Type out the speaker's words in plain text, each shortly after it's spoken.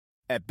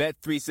At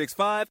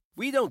Bet365,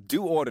 we don't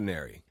do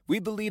ordinary. We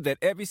believe that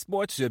every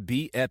sport should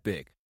be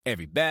epic.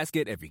 Every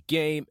basket, every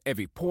game,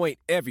 every point,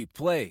 every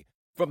play.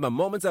 From the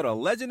moments that are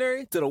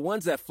legendary to the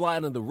ones that fly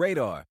under the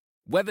radar.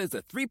 Whether it's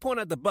a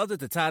three-pointer at the buzzer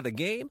to tie the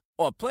game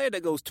or a player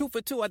that goes 2 for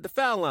 2 at the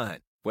foul line.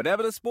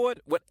 Whatever the sport,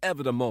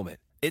 whatever the moment.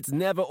 It's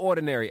never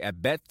ordinary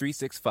at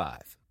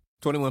Bet365.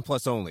 21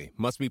 plus only.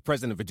 Must be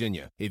present in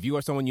Virginia. If you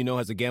or someone you know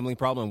has a gambling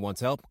problem and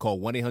wants help,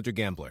 call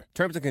 1-800-GAMBLER.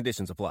 Terms and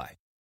conditions apply.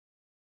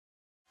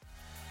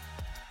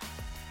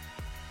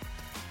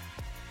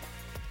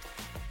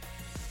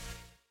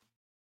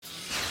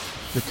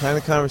 The kind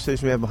of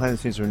conversation we have behind the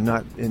scenes are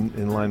not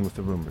in line with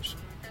the rumors.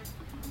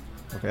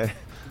 Okay?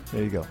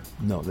 There you go.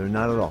 No, they're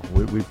not at all.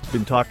 We've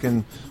been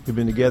talking, we've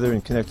been together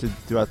and connected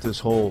throughout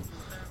this whole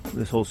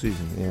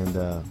season,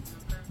 and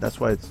that's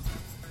why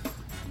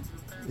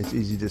it's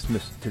easy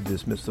to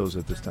dismiss those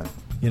at this time.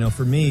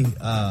 For me,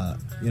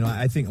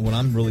 I think what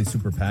I'm really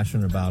super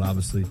passionate about,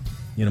 obviously,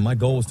 my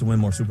goal is to win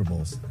more Super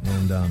Bowls,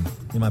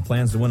 and my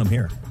plan is to win them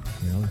here.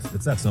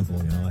 It's that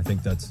simple. I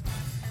think that's.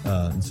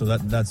 And so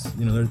that's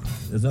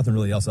there's nothing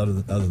really else other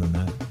than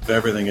that.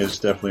 Everything is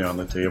definitely on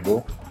the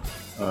table.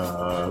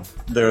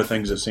 There are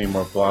things that seem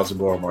more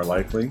plausible or more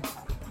likely,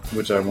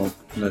 which I won't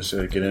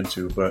necessarily get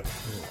into. But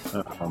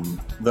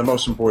the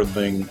most important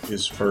thing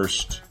is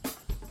first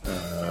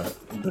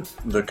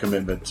the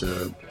commitment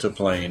to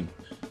playing,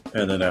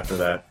 and then after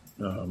that,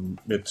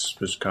 it's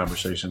just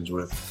conversations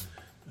with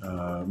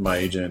my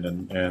agent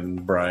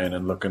and Brian,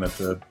 and looking at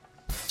the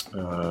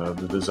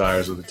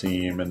desires of the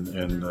team and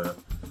the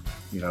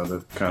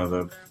kind of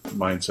the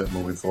mindset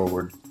moving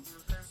forward,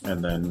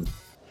 and then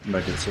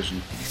make a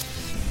decision.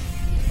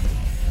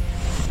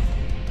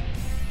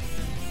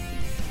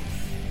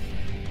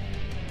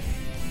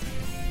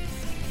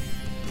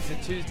 It's a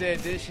Tuesday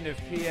edition of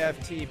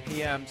PFT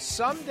PM.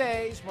 Some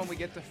days when we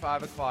get to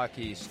 5 o'clock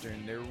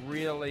Eastern, there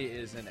really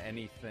isn't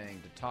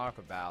anything to talk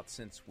about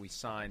since we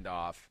signed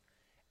off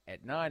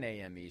at 9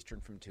 a.m.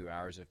 Eastern from 2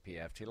 hours of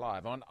PFT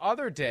Live. On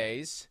other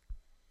days,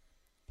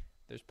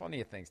 there's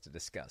plenty of things to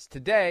discuss.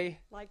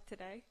 Today, like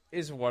today,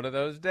 is one of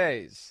those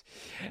days.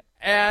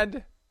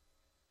 And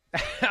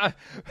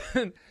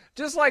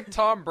just like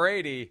Tom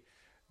Brady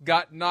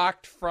got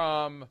knocked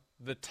from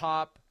the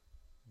top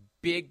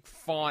big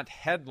font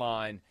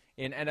headline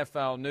in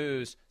NFL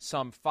News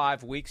some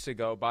 5 weeks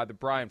ago by the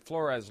Brian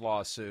Flores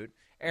lawsuit,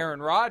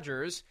 Aaron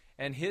Rodgers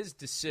and his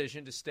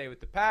decision to stay with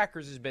the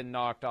Packers has been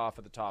knocked off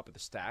of the top of the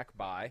stack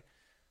by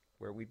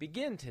where we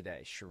begin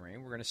today,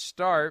 Shireen. We're going to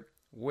start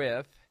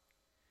with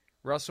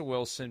Russell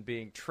Wilson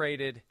being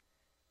traded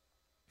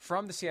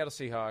from the Seattle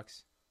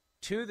Seahawks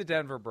to the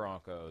Denver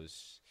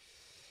Broncos.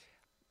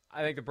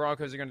 I think the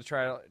Broncos are going to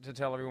try to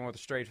tell everyone with a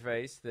straight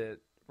face that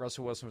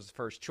Russell Wilson was the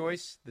first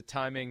choice. The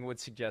timing would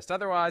suggest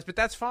otherwise, but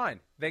that's fine.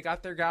 They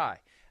got their guy.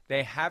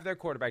 They have their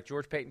quarterback.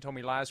 George Paton told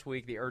me last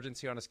week the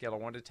urgency on a scale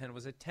of 1 to 10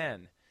 was a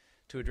 10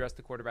 to address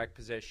the quarterback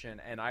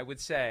position, and I would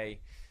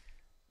say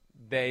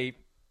they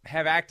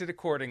have acted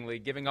accordingly,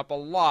 giving up a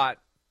lot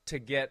to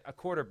get a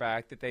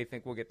quarterback that they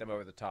think will get them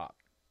over the top.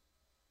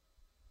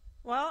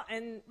 Well,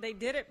 and they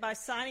did it by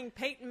signing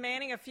Peyton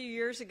Manning a few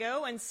years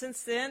ago, and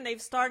since then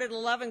they've started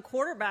 11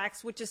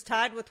 quarterbacks, which is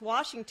tied with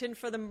Washington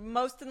for the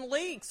most in the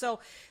league. So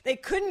they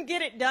couldn't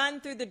get it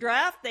done through the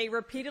draft. They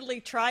repeatedly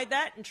tried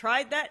that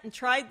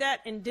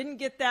and didn't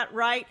get that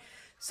right.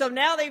 So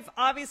now they've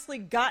obviously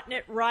gotten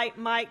it right.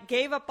 Mike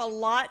gave up a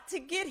lot to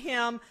get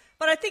him,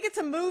 but I think it's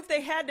a move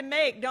they had to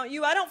make, don't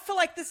you? I don't feel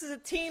like this is a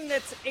team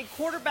that's a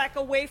quarterback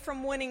away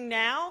from winning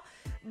now.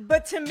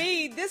 But to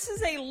me, this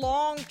is a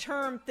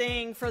long-term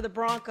thing for the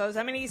Broncos.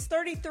 I mean, he's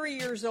 33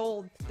 years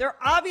old. They're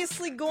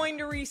obviously going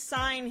to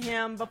re-sign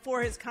him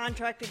before his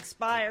contract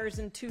expires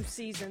in 2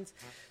 seasons.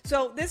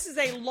 So this is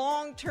a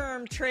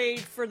long-term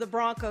trade for the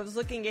Broncos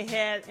looking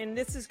ahead, and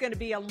this is going to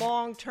be a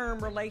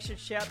long-term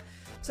relationship.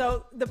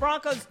 So the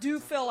Broncos do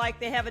feel like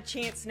they have a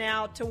chance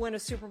now to win a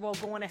Super Bowl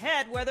going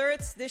ahead, whether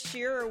it's this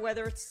year or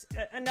whether it's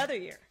another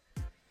year.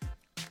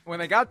 When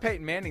they got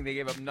Peyton Manning, they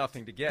gave up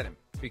nothing to get him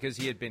because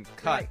he had been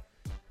cut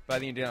by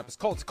the Indianapolis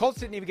Colts. The Colts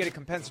didn't even get a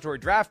compensatory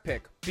draft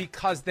pick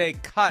because they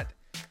cut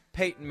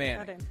Peyton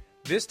Manning.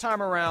 This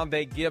time around,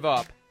 they give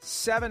up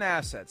 7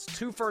 assets,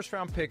 2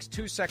 first-round picks,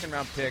 2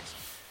 second-round picks,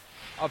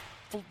 a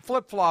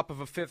flip-flop of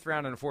a 5th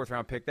round and a 4th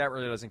round pick. That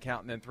really doesn't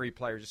count. And then 3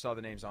 players. You saw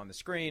the names on the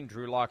screen: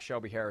 Drew Lock,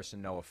 Shelby Harris,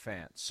 and Noah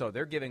Fant. So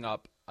they're giving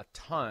up a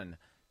ton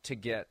to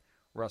get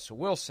Russell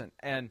Wilson.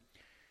 And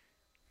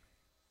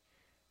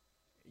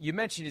you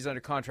mentioned he's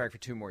under contract for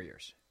 2 more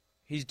years.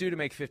 He's due to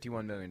make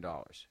 $51 million.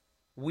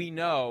 We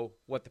know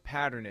what the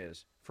pattern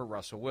is for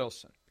Russell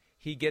Wilson.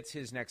 He gets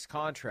his next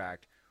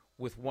contract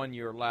with 1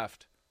 year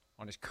left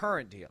on his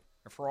current deal.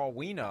 And for all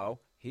we know,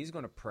 he's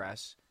going to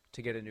press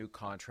to get a new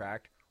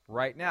contract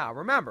right now.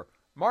 Remember,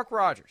 Mark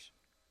Rodgers,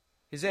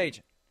 his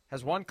agent,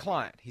 has one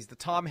client. He's the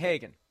Tom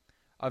Hagen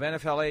of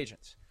NFL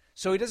agents.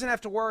 So he doesn't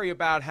have to worry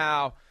about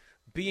how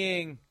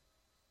being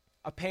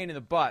a pain in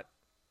the butt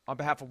on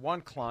behalf of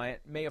one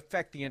client may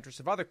affect the interests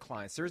of other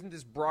clients. There isn't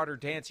this broader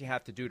dance you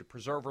have to do to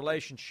preserve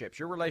relationships.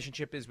 Your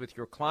relationship is with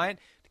your client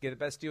to get the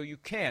best deal you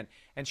can.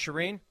 And,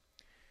 Shireen,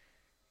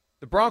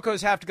 the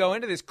Broncos have to go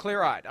into this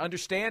clear-eyed,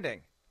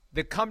 understanding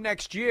that come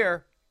next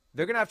year,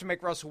 they're going to have to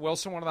make Russell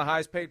Wilson one of the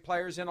highest-paid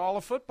players in all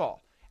of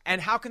football.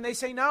 And how can they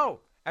say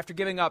no after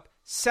giving up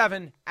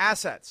 7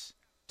 assets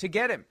to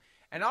get him?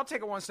 And I'll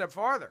take it one step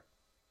farther.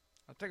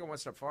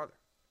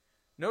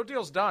 No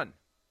deal's done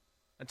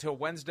until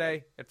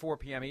Wednesday at 4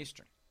 p.m.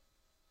 Eastern.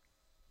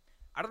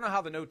 I don't know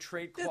how the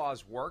no-trade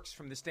clause works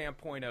from the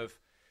standpoint of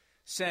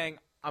saying,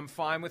 I'm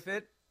fine with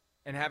it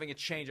and having a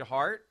change of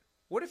heart.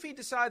 What if he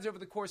decides over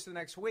the course of the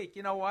next week,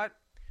 you know what,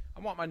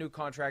 I want my new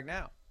contract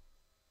now?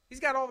 He's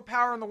got all the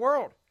power in the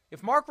world.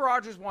 If Mark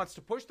Rodgers wants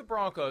to push the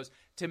Broncos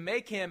to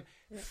make him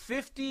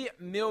 $50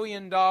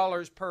 million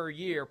per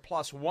year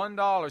plus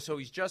 $1, so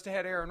he's just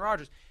ahead of Aaron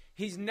Rodgers,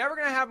 he's never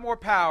going to have more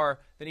power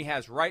than he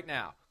has right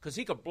now because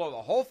he could blow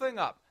the whole thing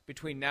up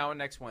between now and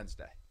next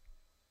Wednesday.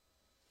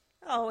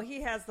 Oh,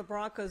 he has the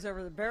Broncos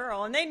over the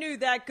barrel. And they knew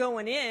that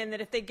going in,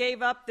 that if they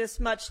gave up this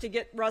much to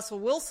get Russell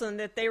Wilson,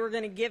 that they were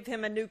going to give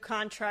him a new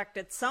contract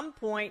at some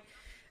point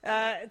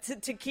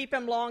to keep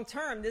him long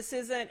term. This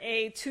isn't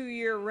a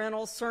 2-year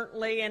rental,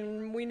 certainly.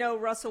 And we know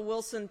Russell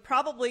Wilson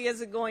probably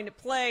isn't going to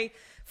play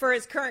for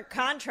his current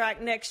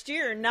contract next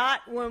year,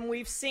 not when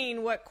we've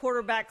seen what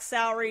quarterback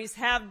salaries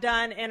have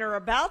done and are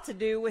about to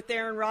do with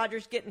Aaron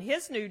Rodgers getting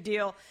his new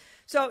deal.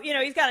 So,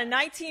 he's got a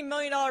 $19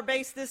 million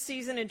base this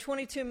season and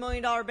 $22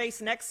 million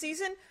base next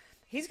season.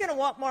 He's going to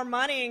want more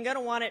money and going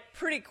to want it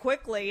pretty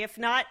quickly. If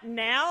not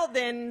now,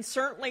 then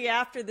certainly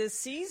after this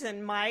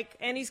season, Mike.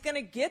 And he's going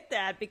to get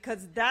that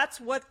because that's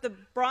what the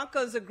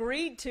Broncos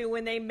agreed to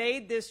when they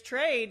made this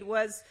trade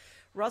was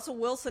Russell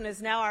Wilson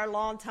is now our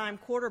longtime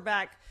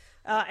quarterback.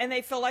 And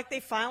they feel like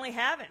they finally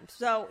have him.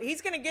 So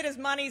he's going to get his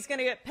money. He's going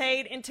to get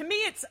paid. And to me,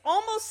 it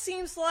almost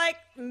seems like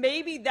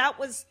maybe that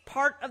was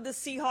part of the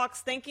Seahawks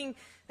thinking.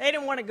 They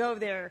didn't want to go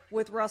there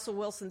with Russell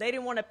Wilson. They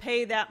didn't want to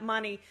pay that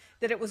money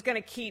that it was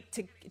going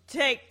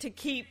to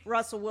keep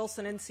Russell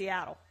Wilson in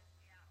Seattle.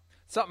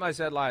 Something I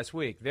said last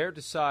week. They're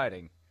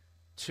deciding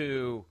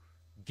to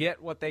get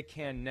what they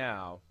can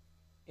now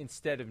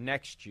instead of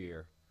next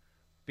year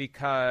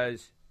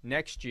because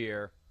next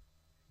year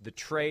the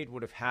trade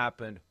would have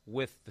happened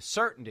with the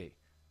certainty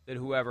that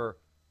whoever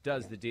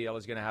does the deal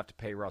is going to have to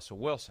pay Russell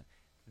Wilson.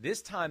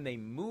 This time they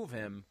move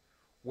him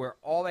where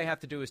all they have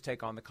to do is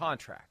take on the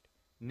contract.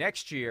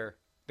 Next year,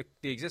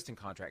 the existing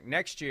contract,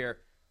 next year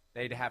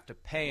they'd have to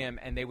pay him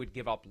and they would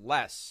give up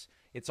less.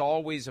 It's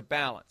always a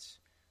balance.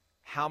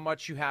 How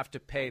much you have to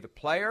pay the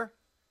player,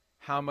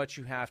 how much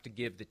you have to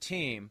give the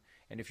team.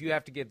 And if you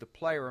have to give the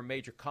player a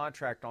major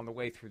contract on the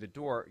way through the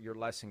door, you're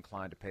less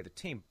inclined to pay the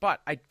team. But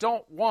I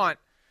don't want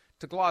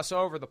to gloss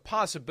over the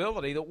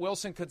possibility that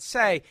Wilson could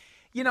say,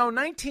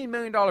 $19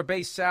 million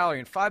base salary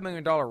and $5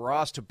 million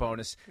roster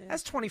bonus,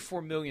 that's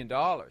 $24 million.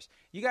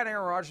 You got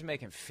Aaron Rodgers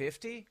making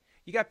 $50.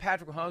 You got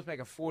Patrick Mahomes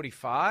making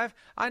 $45.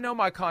 I know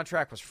my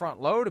contract was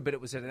front-loaded, but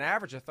it was at an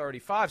average of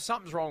 $35.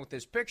 Something's wrong with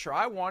this picture.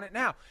 I want it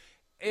now.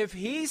 If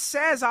he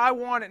says I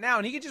want it now,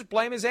 and he could just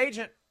blame his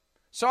agent.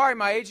 Sorry,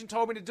 my agent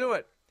told me to do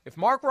it. If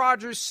Mark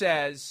Rodgers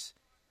says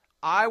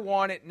I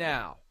want it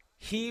now,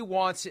 he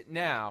wants it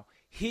now,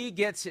 he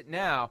gets it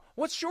now,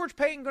 what's George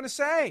Paton going to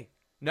say?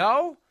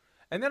 No?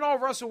 And then all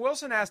Russell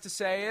Wilson has to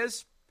say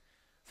is,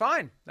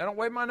 fine, I don't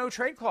waive my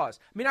no-trade clause.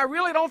 I mean, I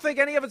really don't think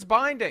any of it's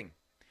binding.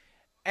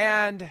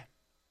 And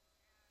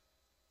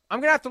I'm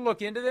going to have to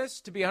look into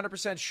this to be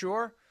 100%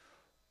 sure.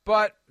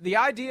 But the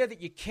idea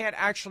that you can't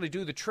actually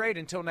do the trade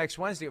until next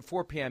Wednesday at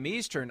 4 p.m.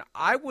 Eastern,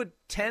 I would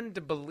tend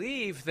to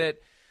believe that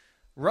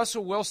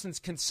Russell Wilson's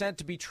consent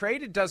to be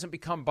traded doesn't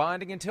become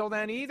binding until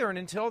then either. And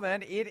until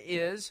then, it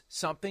is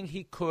something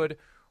he could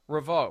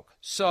revoke.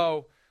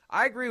 So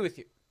I agree with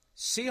you.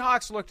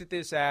 Seahawks looked at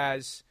this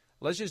as,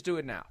 let's just do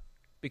it now.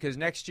 Because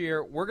next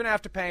year, we're going to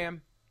have to pay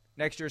him.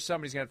 Next year,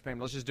 somebody's going to have to pay him.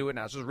 Let's just do it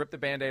now. Let's just rip the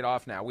Band-Aid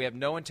off now. We have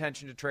no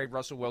intention to trade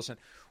Russell Wilson.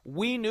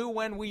 We knew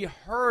when we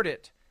heard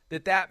it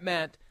that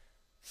meant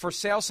for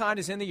sale sign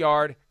is in the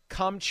yard,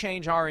 come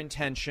change our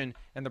intention,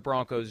 and the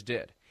Broncos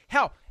did.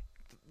 Hell,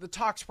 the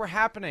talks were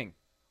happening.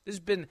 This has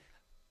been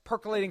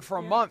percolating for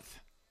a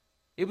month.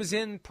 It was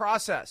in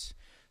process.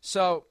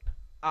 So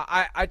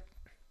I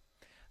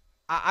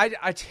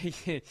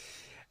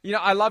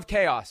love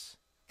chaos.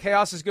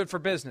 Chaos is good for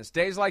business.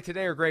 Days like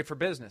today are great for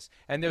business.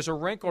 And there's a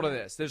wrinkle to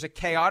this. There's a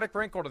chaotic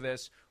wrinkle to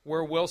this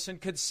where Wilson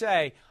could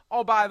say,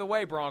 oh, by the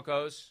way,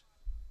 Broncos,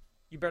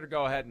 you better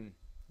go ahead and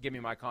give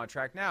me my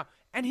contract now.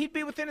 And he'd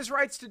be within his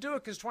rights to do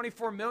it because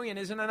 $24 million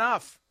isn't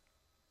enough.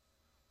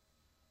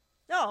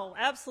 No,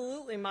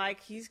 absolutely,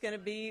 Mike. He's going to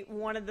be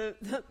one of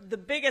the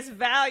biggest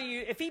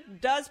value. If he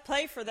does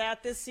play for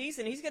that this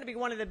season, he's going to be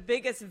one of the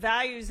biggest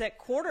values at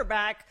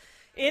quarterback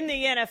in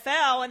the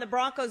NFL, and the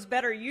Broncos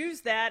better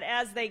use that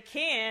as they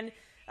can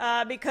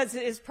because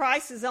his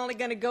price is only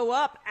going to go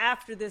up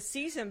after this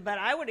season. But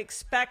I would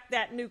expect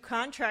that new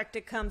contract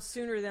to come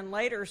sooner than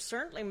later,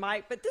 certainly,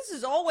 Mike. But this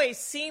has always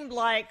seemed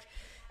like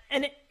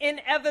an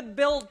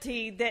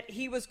inevitability that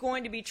he was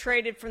going to be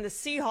traded from the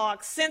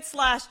Seahawks since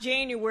last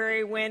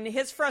January when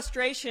his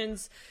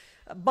frustrations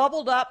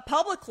bubbled up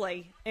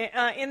publicly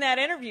in that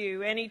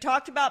interview, and he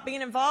talked about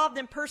being involved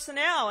in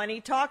personnel, and he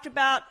talked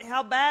about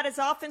how bad his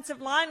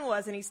offensive line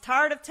was, and he's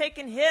tired of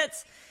taking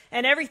hits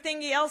and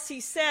everything else he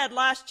said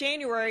last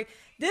January.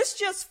 This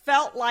just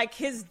felt like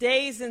his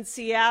days in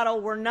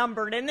Seattle were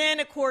numbered. And then,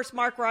 of course,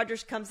 Mark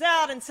Rodgers comes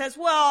out and says,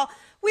 well,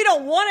 we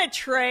don't want to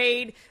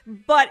trade,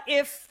 but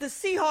if the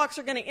Seahawks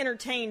are going to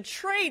entertain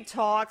trade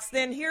talks,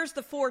 then here's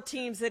the 4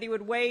 teams that he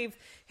would waive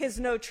his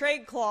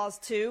no-trade clause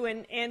to.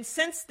 And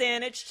since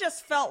then, it's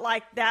just felt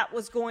like that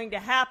was going to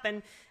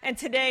happen. And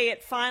today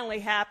it finally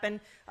happened,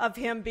 of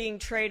him being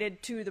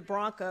traded to the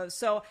Broncos.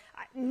 So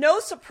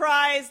no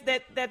surprise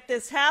that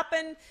this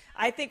happened.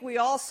 I think we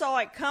all saw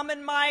it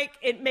coming, Mike.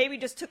 It maybe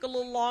just took a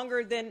little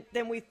longer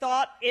than we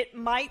thought it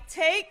might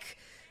take.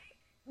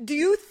 Do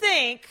you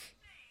think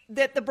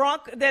that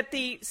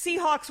the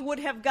Seahawks would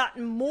have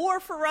gotten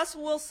more for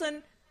Russell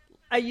Wilson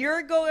a year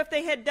ago if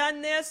they had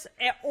done this,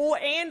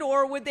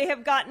 or would they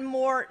have gotten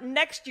more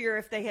next year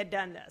if they had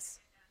done this?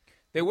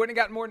 They wouldn't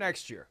have gotten more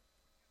next year.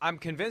 I'm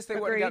convinced they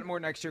wouldn't have gotten more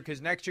next year, because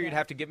next year you'd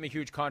have to give them a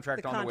huge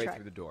contract on the way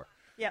through the door.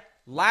 Yep.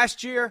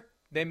 Last year,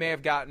 they may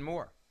have gotten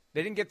more.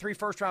 They didn't get 3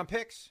 first-round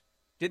picks.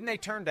 Didn't they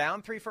turn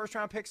down 3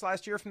 first-round picks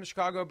last year from the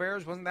Chicago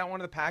Bears? Wasn't that one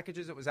of the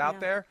packages that was out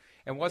there?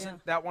 And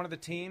wasn't that one of the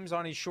teams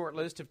on his short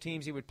list of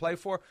teams he would play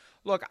for?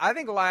 Look, I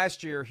think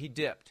last year he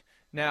dipped.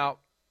 Now,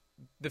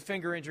 the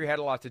finger injury had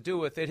a lot to do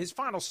with it. His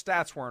final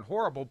stats weren't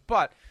horrible,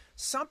 but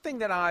something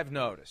that I've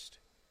noticed,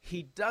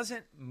 he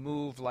doesn't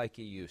move like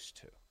he used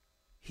to.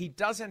 He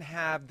doesn't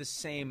have the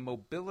same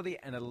mobility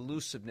and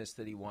elusiveness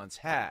that he once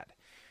had.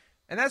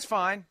 And that's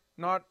fine.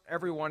 Not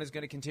everyone is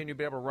going to continue to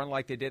be able to run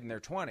like they did in their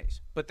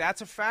 20s. But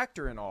that's a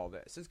factor in all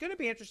this. It's going to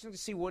be interesting to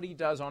see what he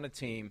does on a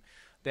team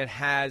that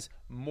has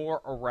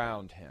more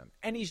around him.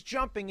 And he's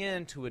jumping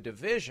into a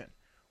division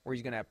where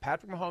he's going to have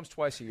Patrick Mahomes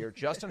twice a year,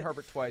 Justin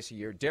Herbert twice a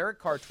year, Derek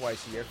Carr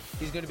twice a year.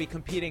 He's going to be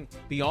competing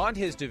beyond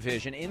his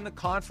division in the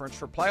conference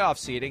for playoff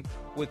seeding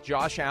with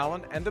Josh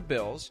Allen and the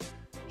Bills,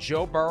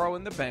 Joe Burrow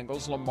and the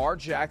Bengals, Lamar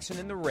Jackson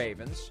and the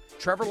Ravens,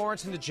 Trevor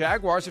Lawrence and the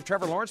Jaguars. If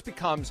Trevor Lawrence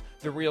becomes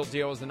the real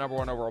deal as the number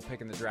 1 overall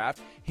pick in the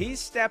draft, he's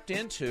stepped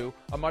into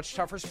a much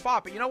tougher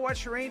spot. But you know what,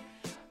 Shireen?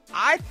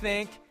 I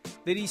think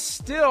that he's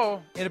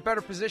still in a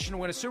better position to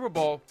win a Super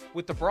Bowl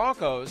with the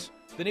Broncos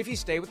than if he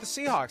stayed with the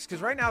Seahawks.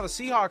 Because right now the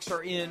Seahawks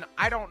are in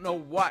I don't know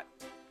what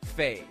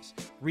phase.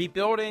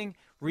 Rebuilding,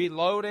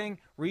 reloading,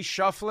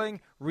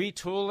 reshuffling,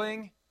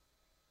 retooling,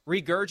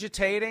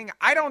 regurgitating.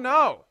 I don't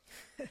know.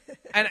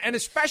 And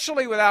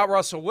especially without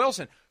Russell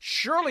Wilson,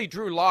 surely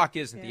Drew Lock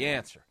isn't the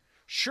answer.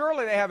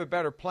 Surely they have a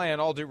better plan,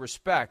 all due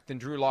respect, than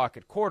Drew Lock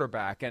at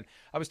quarterback. And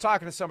I was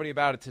talking to somebody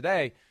about it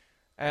today,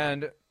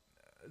 and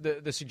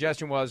the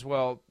suggestion was,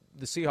 well,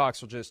 the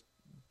Seahawks will just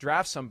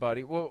draft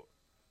somebody. Well,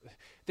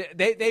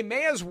 they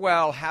may as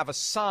well have a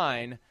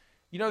sign,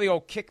 you know, the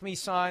old kick me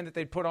sign that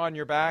they'd put on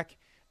your back?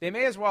 They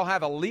may as well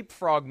have a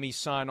leapfrog me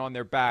sign on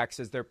their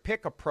backs as their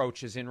pick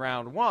approaches in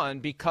round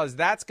 1, because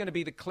that's going to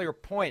be the clear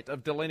point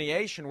of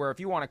delineation where if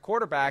you want a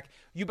quarterback,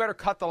 you better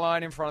cut the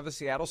line in front of the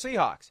Seattle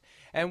Seahawks.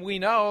 And we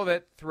know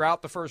that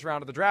throughout the first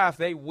round of the draft,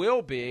 they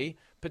will be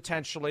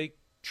potentially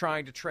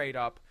trying to trade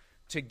up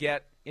to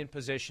get in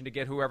position to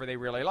get whoever they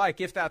really like,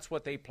 if that's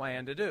what they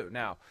plan to do.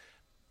 Now,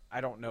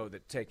 I don't know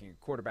that taking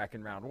a quarterback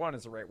in round 1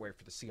 is the right way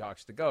for the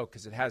Seahawks to go,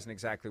 because it hasn't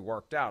exactly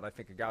worked out. I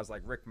think of guys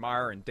like Rick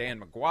Meyer and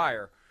Dan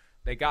McGuire.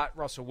 They got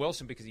Russell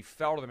Wilson because he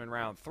fell to them in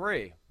round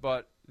 3,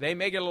 but they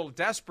may get a little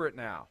desperate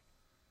now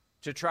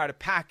to try to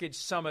package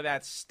some of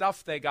that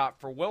stuff they got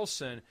for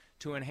Wilson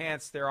to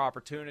enhance their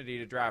opportunity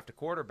to draft a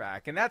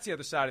quarterback. And that's the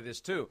other side of this,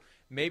 too.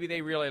 Maybe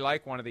they really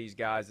like one of these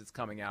guys that's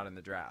coming out in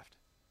the draft.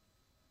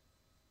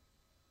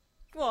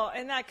 Well,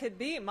 and that could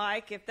be,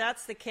 Mike. If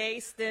that's the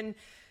case, then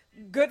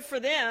good for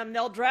them.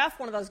 They'll draft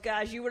one of those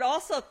guys. You would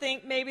also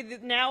think maybe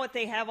that now that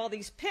they have all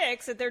these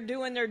picks that they're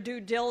doing their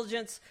due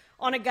diligence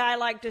on a guy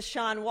like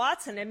Deshaun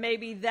Watson, and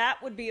maybe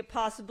that would be a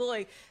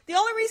possibility. The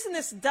only reason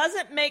this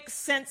doesn't make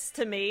sense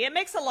to me, it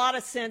makes a lot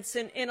of sense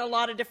in a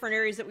lot of different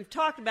areas that we've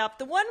talked about,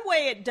 but the one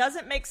way it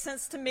doesn't make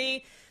sense to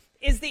me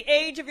is the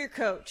age of your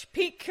coach.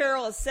 Pete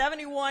Carroll is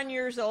 71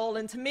 years old,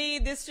 and to me,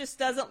 this just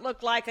doesn't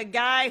look like a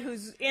guy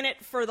who's in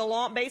it for the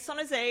long, based on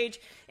his age,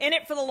 in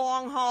it for the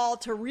long haul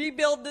to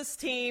rebuild this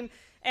team.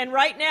 And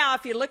right now,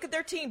 if you look at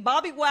their team,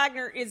 Bobby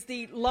Wagner is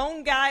the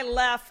lone guy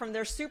left from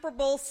their Super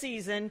Bowl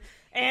season,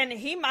 and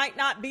he might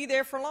not be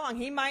there for long.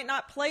 He might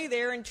not play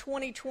there in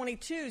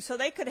 2022. So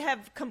they could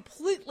have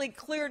completely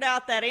cleared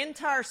out that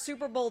entire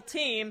Super Bowl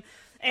team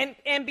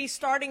and be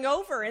starting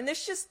over. And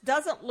this just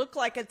doesn't look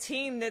like a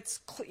team that's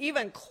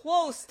even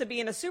close to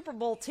being a Super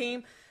Bowl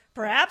team.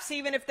 Perhaps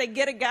even if they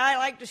get a guy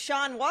like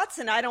Deshaun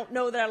Watson, I don't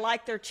know that I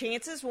like their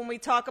chances when we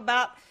talk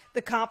about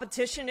the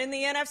competition in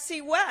the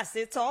NFC West.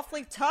 It's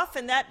awfully tough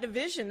in that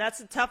division. That's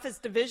the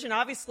toughest division,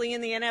 obviously,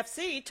 in the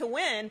NFC to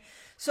win.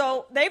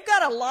 So they've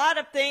got a lot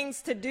of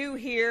things to do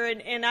here,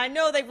 and I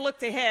know they've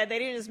looked ahead. They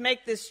didn't just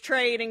make this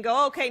trade and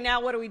go, okay,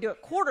 now what do we do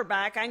at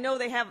quarterback? I know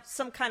they have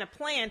some kind of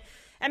plan.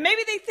 And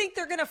maybe they think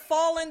they're going to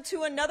fall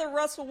into another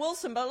Russell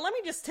Wilson. But let me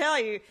just tell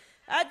you,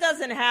 That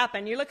doesn't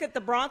happen. You look at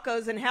the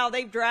Broncos and how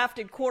they've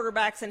drafted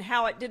quarterbacks and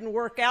how it didn't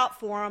work out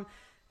for them.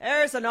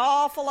 There's an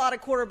awful lot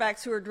of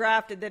quarterbacks who are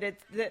drafted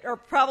that are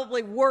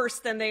probably worse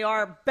than they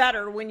are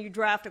better when you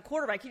draft a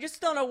quarterback. You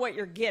just don't know what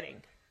you're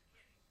getting.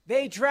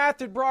 They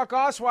drafted Brock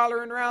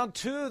Osweiler in round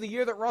 2 the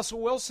year that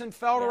Russell Wilson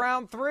fell to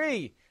round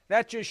 3.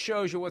 That just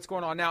shows you what's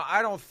going on. Now,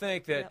 I don't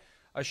think that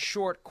a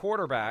short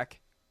quarterback,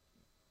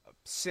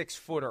 6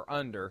 foot or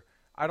under,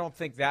 I don't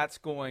think that's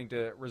going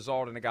to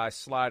result in a guy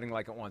sliding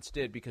like it once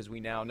did, because we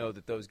now know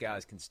that those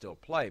guys can still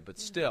play. But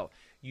still,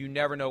 you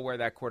never know where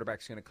that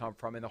quarterback's going to come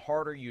from. And the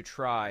harder you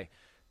try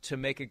to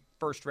make a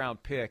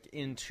first-round pick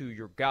into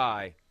your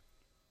guy,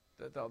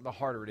 the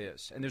harder it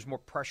is. And there's more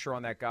pressure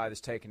on that guy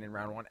that's taken in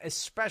round 1,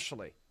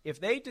 especially if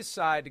they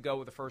decide to go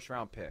with a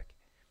first-round pick.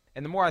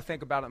 And the more I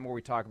think about it, the more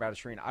we talk about it,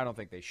 Shereen, I don't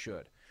think they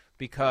should,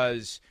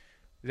 because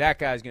that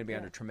guy's going to be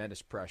under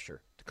tremendous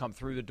pressure to come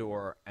through the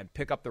door and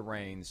pick up the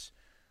reins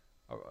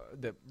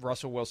that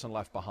Russell Wilson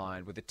left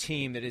behind with a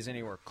team that isn't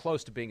anywhere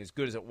close to being as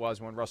good as it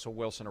was when Russell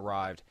Wilson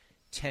arrived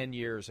 10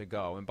 years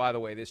ago. And by the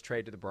way, this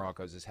trade to the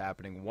Broncos is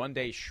happening 1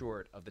 day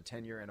short of the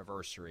 10-year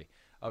anniversary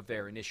of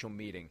their initial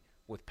meeting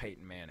with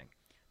Peyton Manning.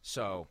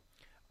 So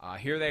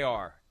here they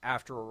are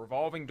after a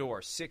revolving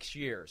door, 6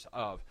 years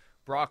of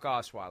Brock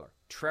Osweiler,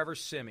 Trevor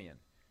Siemian.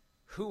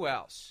 Who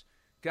else?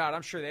 God,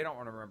 I'm sure they don't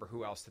want to remember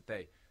who else that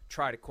they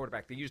tried at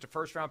quarterback. They used a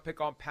first-round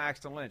pick on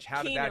Paxton Lynch.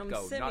 How did that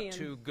go? Simeon. Not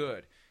too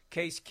good.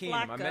 Case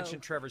Keenum. Flacco. I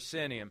mentioned Trevor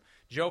Siemian.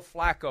 Joe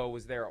Flacco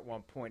was there at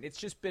one point. It's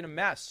just been a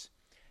mess.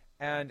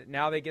 And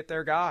now they get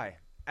their guy.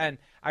 And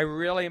I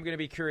really am going to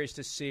be curious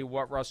to see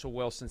what Russell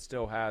Wilson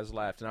still has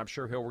left. And I'm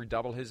sure he'll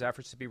redouble his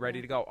efforts to be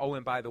ready to go. Oh,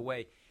 and by the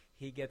way,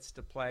 he gets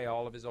to play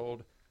all of his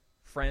old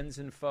friends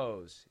and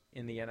foes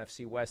in the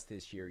NFC West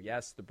this year.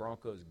 Yes, the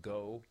Broncos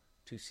go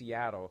to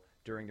Seattle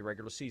during the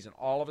regular season.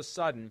 All of a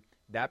sudden,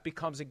 that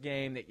becomes a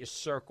game that you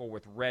circle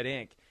with red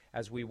ink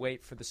as we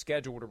wait for the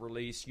schedule to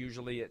release.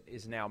 Usually it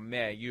is now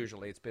May.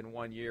 Usually it's been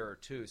 1 year or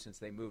two since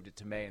they moved it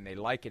to May, and they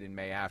like it in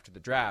May after the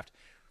draft.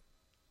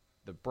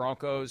 The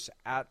Broncos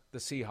at the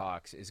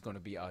Seahawks is going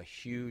to be a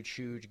huge,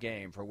 huge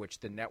game for which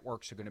the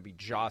networks are going to be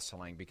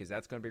jostling, because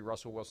that's going to be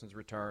Russell Wilson's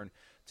return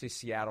to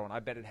Seattle, and I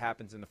bet it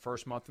happens in the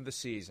first month of the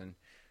season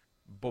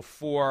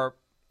before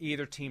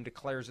either team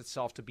declares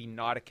itself to be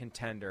not a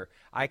contender.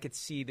 I could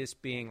see this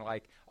being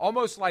like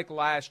almost like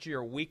last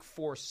year, Week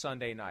 4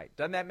 Sunday night.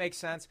 Doesn't that make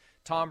sense?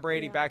 Tom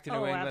Brady back to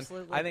New England.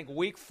 Absolutely. I think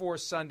Week 4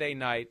 Sunday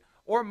night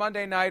or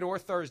Monday night or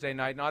Thursday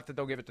night, not that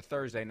they'll give it to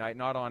Thursday night,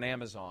 not on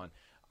Amazon,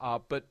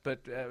 but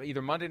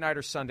either Monday night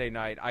or Sunday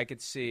night, I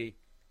could see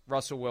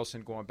Russell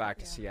Wilson going back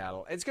to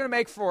Seattle. It's going to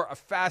make for a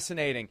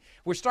fascinating.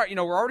 We're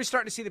already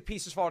starting to see the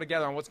pieces fall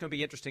together on what's going to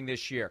be interesting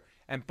this year.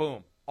 And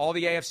boom, all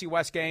the AFC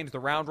West games, the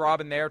round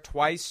robin there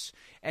twice.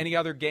 Any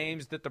other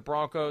games that the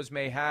Broncos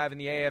may have in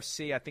the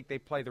AFC? I think they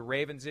play the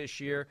Ravens this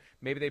year.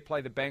 Maybe they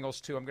play the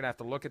Bengals too. I'm going to have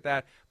to look at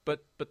that.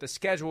 But the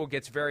schedule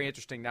gets very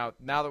interesting now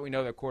that we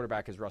know their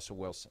quarterback is Russell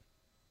Wilson,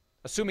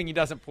 assuming he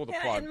doesn't pull the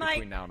plug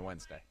between now and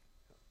Wednesday.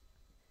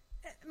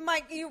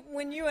 Mike,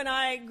 when you and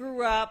I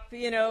grew up,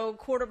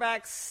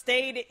 quarterbacks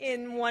stayed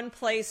in one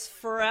place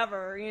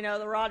forever.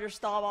 The Roger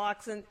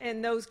Staubachs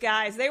and those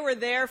guys, they were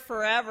there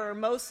forever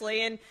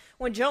mostly. And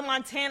when Joe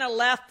Montana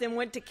left and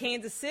went to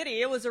Kansas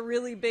City, it was a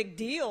really big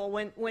deal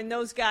when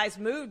those guys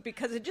moved,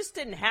 because it just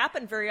didn't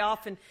happen very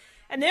often.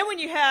 And then when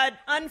you had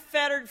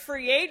unfettered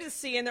free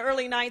agency in the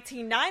early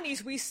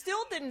 1990s, we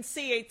still didn't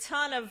see a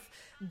ton of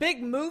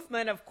big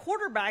movement of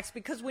quarterbacks,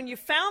 because when you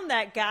found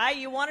that guy,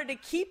 you wanted to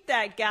keep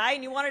that guy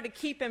and you wanted to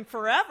keep him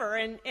forever.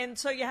 And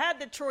so you had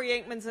the Troy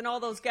Aikmans and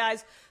all those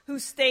guys who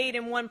stayed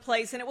in one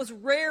place. And it was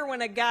rare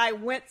when a guy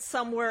went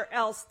somewhere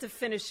else to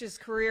finish his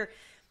career.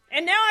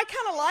 And now I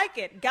kind of like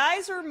it.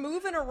 Guys are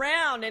moving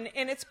around, and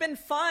it's been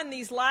fun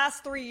these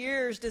last 3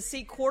 years to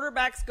see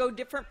quarterbacks go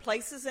different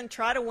places and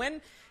try to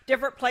win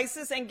different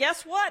places. And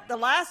guess what? The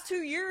last 2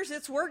 years,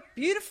 it's worked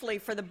beautifully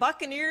for the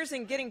Buccaneers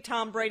in getting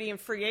Tom Brady in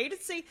free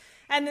agency.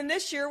 And then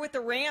this year with the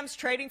Rams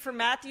trading for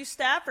Matthew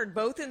Stafford,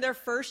 both in their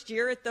first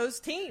year at those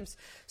teams.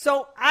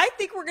 So I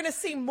think we're going to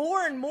see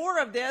more and more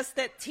of this,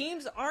 that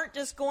teams aren't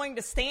just going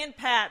to stand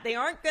pat. They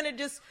aren't going to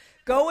just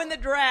go in the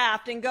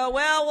draft and go,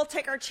 well, we'll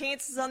take our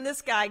chances on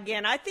this guy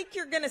again. I think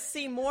you're going to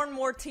see more and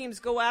more teams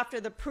go after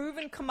the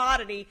proven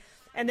commodity,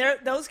 and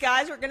those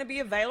guys are going to be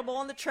available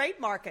on the trade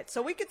market.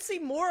 So we could see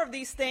more of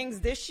these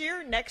things this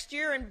year, next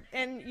year,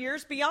 and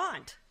years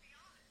beyond.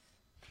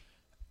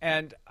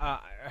 And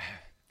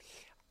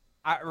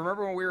I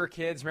remember when we were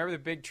kids, remember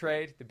the big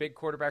trade, the big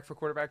quarterback for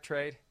quarterback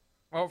trade?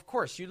 Well, of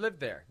course, you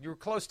lived there. You were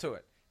close to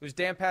it. It was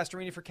Dan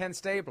Pastorini for Ken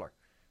Stabler.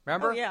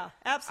 Remember? Oh, yeah,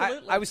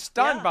 absolutely. I was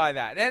stunned by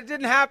that. And it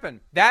didn't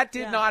happen. That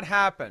did not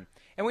happen.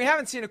 And we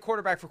haven't seen a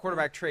quarterback for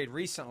quarterback trade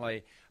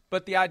recently,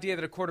 but the idea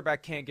that a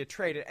quarterback can't get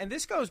traded. And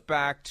this goes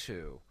back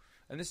to,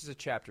 and this is a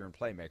chapter in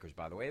Playmakers,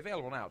 by the way,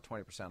 available now at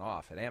 20%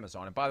 off at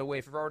Amazon. And by the way,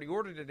 if you've already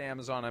ordered at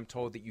Amazon, I'm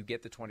told that you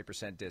get the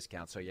 20%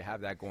 discount, so you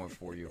have that going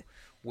for you,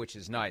 which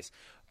is nice.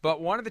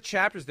 But one of the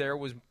chapters there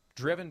was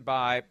driven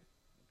by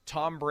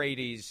Tom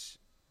Brady's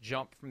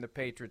jump from the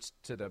Patriots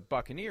to the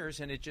Buccaneers,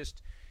 and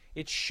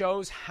it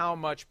shows how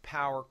much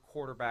power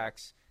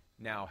quarterbacks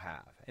now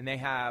have, and they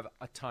have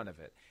a ton of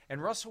it.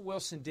 And Russell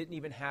Wilson didn't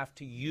even have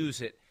to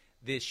use it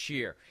this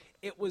year.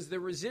 It was the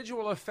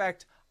residual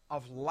effect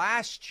of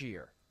last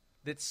year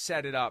that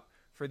set it up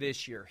for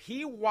this year.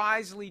 He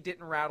wisely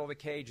didn't rattle the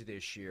cage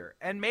this year,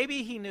 and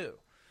maybe he knew.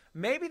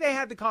 Maybe they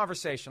had the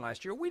conversation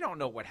last year. We don't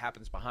know what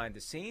happens behind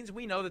the scenes.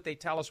 We know that they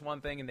tell us one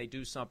thing and they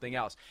do something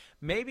else.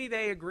 Maybe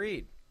they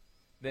agreed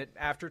that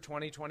after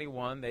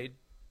 2021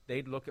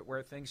 they'd look at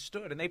where things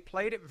stood, and they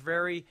played it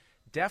very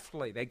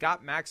deftly. They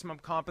got maximum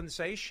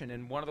compensation,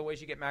 and one of the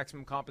ways you get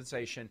maximum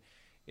compensation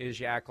is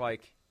you act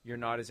like you're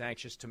not as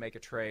anxious to make a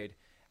trade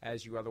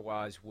as you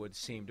otherwise would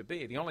seem to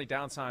be. The only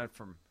downside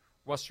from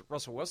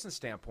Russell Wilson's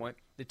standpoint,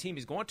 the team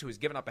he's going to is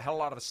giving up a hell of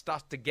a lot of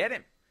stuff to get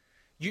him.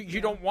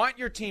 You don't want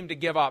your team to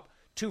give up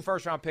 2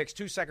 first-round picks,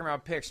 2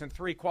 second-round picks, and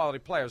 3 quality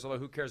players, although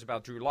who cares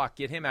about Drew Lock?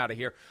 Get him out of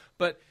here.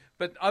 But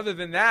other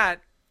than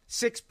that,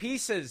 6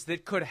 pieces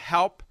that could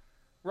help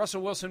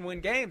Russell Wilson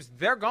win games,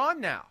 they're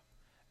gone now.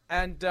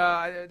 And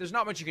there's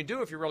not much you can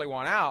do if you really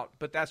want out,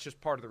 but that's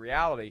just part of the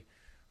reality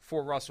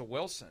for Russell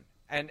Wilson.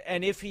 And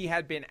if he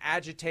had been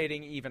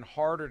agitating even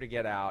harder to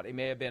get out, it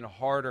may have been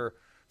harder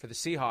for the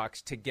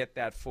Seahawks to get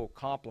that full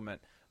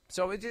complement.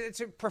 So it's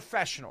a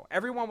professional.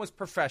 Everyone was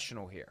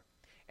professional here.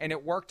 And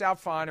it worked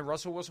out fine, and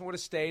Russell Wilson would have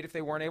stayed if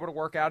they weren't able to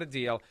work out a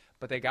deal,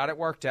 but they got it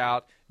worked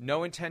out.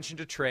 No intention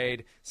to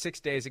trade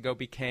 6 days ago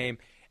became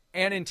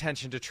an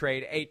intention to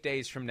trade 8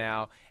 days from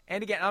now.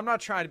 And again, I'm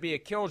not trying to be a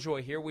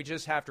killjoy here. We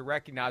just have to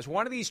recognize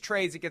one of these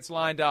trades that gets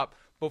lined up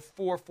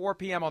before 4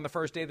 p.m. on the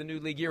first day of the new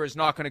league year is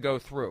not going to go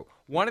through.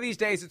 One of these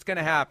days it's going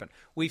to happen.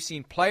 We've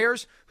seen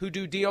players who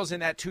do deals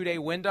in that 2-day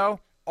window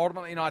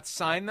ultimately not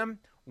sign them.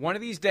 One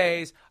of these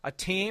days, a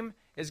team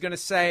is going to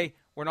say,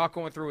 we're not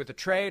going through with the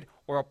trade,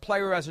 or a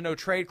player who has a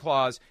no-trade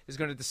clause is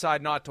going to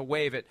decide not to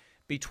waive it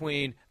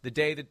between the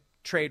day the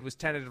trade was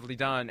tentatively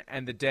done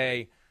and the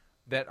day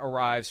that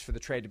arrives for the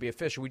trade to be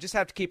official. We just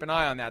have to keep an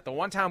eye on that. The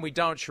one time we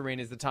don't, Shireen,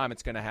 is the time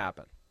it's going to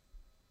happen.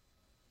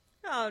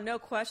 Oh, no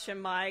question,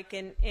 Mike.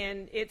 And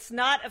it's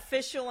not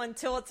official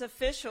until it's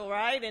official,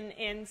 right?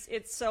 And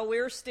it's so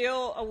we're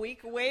still a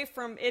week away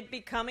from it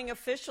becoming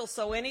official,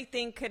 so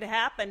anything could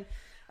happen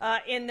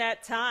in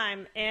that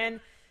time. And,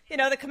 you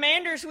know, the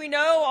Commanders, we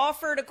know,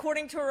 offered,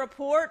 according to a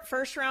report,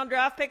 first-round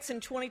draft picks in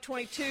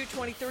 2022,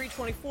 23,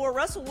 24.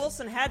 Russell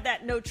Wilson had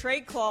that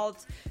no-trade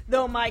clause,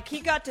 though, Mike.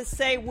 He got to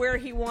say where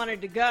he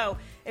wanted to go.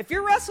 If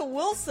you're Russell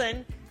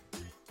Wilson,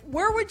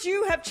 where would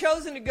you have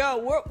chosen to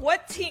go?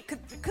 What team?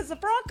 Because the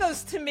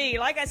Broncos, to me,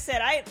 like I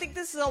said, I think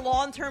this is a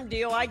long-term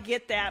deal. I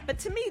get that. But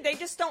to me, they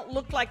just don't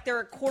look like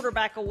they're a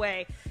quarterback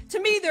away. To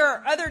me, there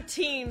are other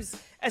teams,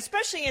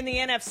 especially in the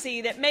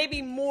NFC, that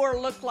maybe more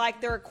look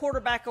like they're a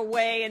quarterback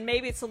away, and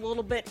maybe it's a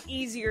little bit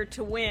easier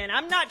to win.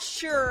 I'm not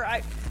sure.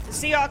 The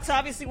Seahawks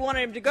obviously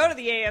wanted him to go to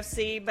the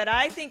AFC, but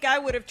I think I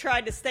would have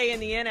tried to stay in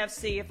the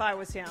NFC if I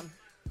was him.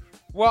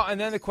 Well, and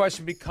then the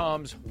question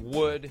becomes,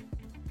 would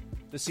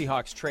the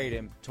Seahawks trade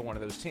him to one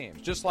of those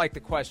teams? Just like the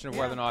question of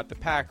whether or not the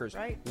Packers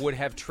would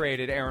have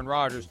traded Aaron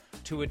Rodgers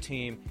to a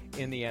team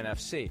in the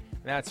NFC.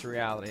 And that's the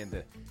reality in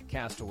the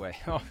castaway.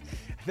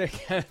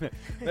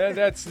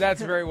 That's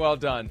very well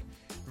done.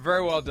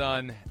 Very well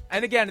done.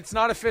 And again, it's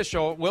not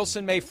official.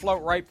 Wilson may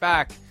float right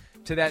back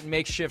to that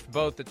makeshift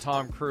boat that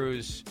Tom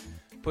Cruise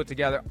put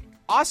together.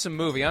 Awesome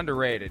movie,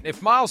 underrated.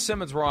 If Miles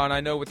Simmons were on,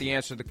 I know what the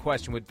answer to the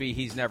question would be.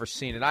 He's never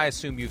seen it. I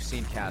assume you've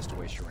seen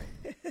Castaway, Shireen.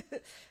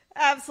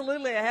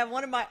 Absolutely. I have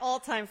one of my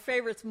all-time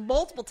favorites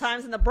multiple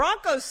times, and the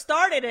Broncos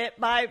started it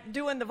by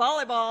doing the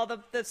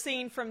volleyball, the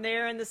scene from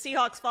there, and the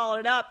Seahawks followed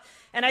it up.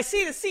 And I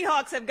see the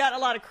Seahawks have gotten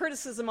a lot of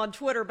criticism on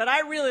Twitter, but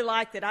I really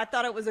liked it. I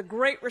thought it was a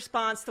great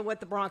response to what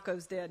the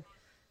Broncos did.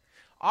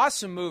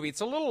 Awesome movie.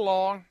 It's a little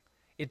long.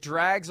 It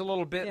drags a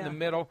little bit in the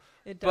middle.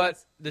 It does.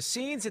 But the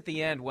scenes at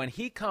the end when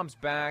he comes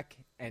back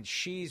and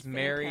she's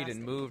married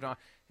and moved on.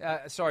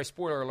 Sorry,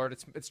 spoiler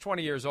alert, it's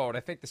 20 years old.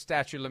 I think the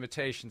statute of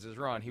limitations is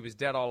run. He was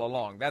dead all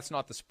along. That's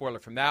not the spoiler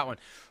from that one.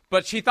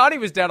 But she thought he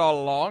was dead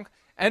all along,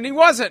 and he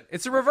wasn't.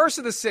 It's a reverse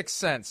of the Sixth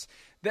Sense.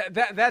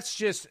 That's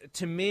just,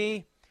 to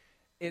me,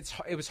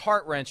 it was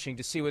heart-wrenching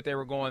to see what they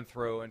were going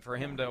through, and for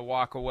him to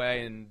walk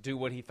away and do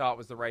what he thought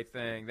was the right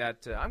thing. I'm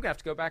going to have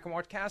to go back and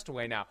watch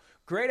Castaway now.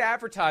 Great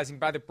advertising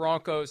by the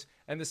Broncos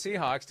and the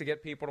Seahawks to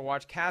get people to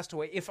watch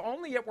Castaway. If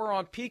only it were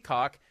on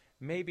Peacock.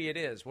 Maybe it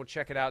is. We'll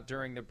check it out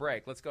during the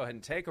break. Let's go ahead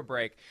and take a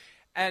break.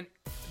 And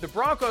the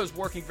Broncos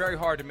working very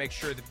hard to make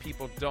sure that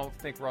people don't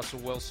think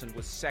Russell Wilson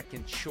was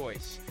second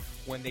choice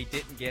when they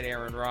didn't get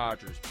Aaron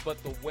Rodgers.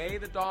 But the way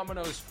the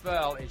dominoes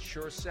fell, it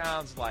sure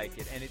sounds like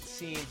it, and it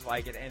seems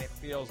like it, and it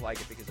feels like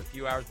it, because a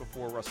few hours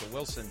before Russell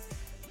Wilson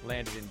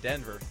landed in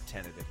Denver,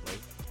 tentatively,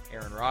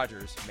 Aaron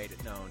Rodgers made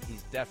it known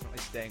he's definitely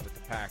staying with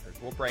the Packers.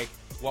 We'll break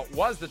what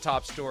was the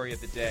top story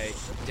of the day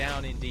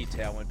down in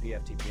detail when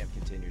PFTPM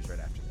continues right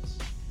after this.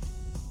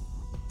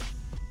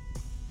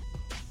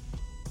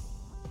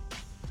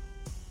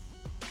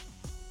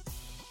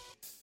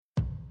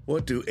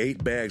 What do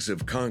 8 bags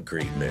of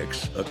concrete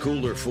mix, a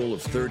cooler full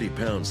of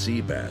 30-pound sea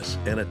bass,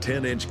 and a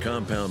 10-inch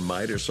compound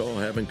miter saw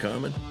have in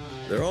common?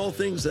 They're all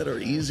things that are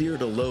easier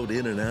to load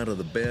in and out of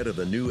the bed of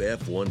the new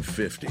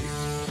F-150.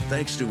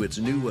 Thanks to its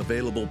new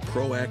available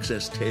Pro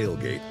Access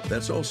tailgate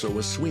that's also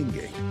a swing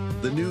gate.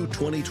 The new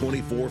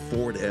 2024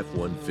 Ford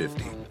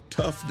F-150.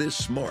 Tough this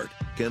smart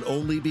can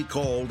only be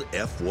called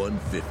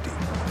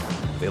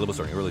F-150. Available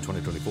starting early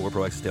 2024.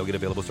 Pro Access tailgate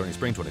available starting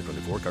spring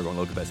 2024. Cargo and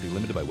load capacity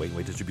limited by weight and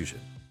weight distribution.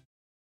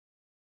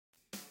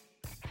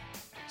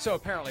 So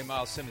apparently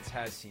Miles Simmons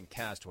has seen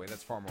Castaway.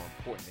 That's far more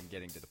important than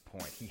getting to the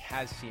point. He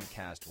has seen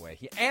Castaway.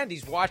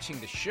 He's watching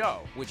the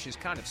show, which is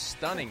kind of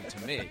stunning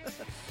to me.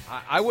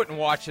 I wouldn't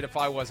watch it if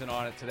I wasn't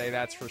on it today,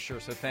 that's for sure.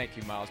 So thank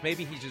you, Miles.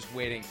 Maybe he's just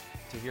waiting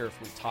to hear if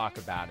we talk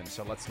about him.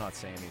 So let's not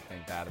say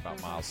anything bad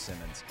about Miles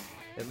Simmons,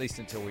 at least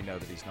until we know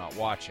that he's not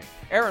watching.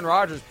 Aaron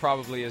Rodgers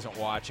probably isn't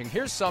watching.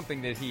 Here's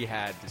something that he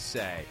had to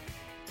say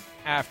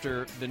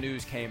after the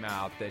news came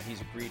out that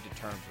he's agreed to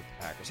terms with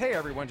the Packers. Hey,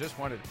 everyone, just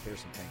wanted to clear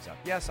some things up.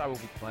 Yes, I will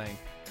be playing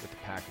with the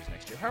Packers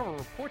next year. However,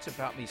 reports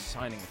about me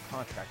signing a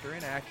contract are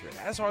inaccurate,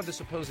 as are the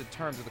supposed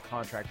terms of the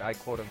contract I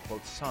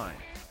quote-unquote signed.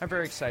 I'm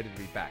very excited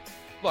to be back.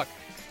 Look,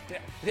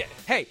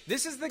 hey,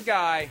 this is the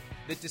guy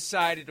that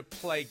decided to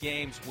play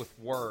games with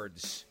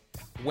words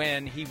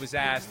when he was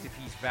asked if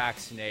he's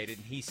vaccinated,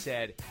 and he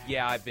said,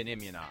 yeah, I've been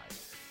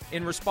immunized.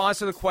 In response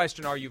to the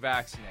question, are you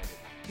vaccinated?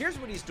 Here's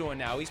what he's doing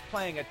now. He's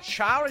playing a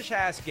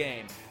childish-ass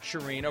game,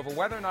 Shireen, over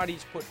whether or not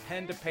he's put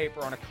pen to paper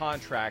on a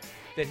contract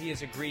that he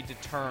has agreed to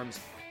terms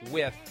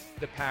with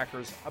the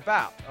Packers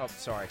about. Oh,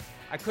 sorry.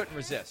 I couldn't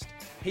resist.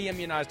 He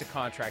immunized a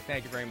contract.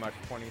 Thank you very much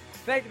for pointing.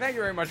 Thank you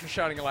very much for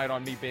shining a light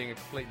on me being a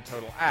complete and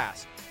total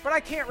ass. But I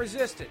can't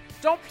resist it.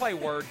 Don't play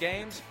word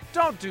games.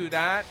 Don't do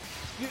that.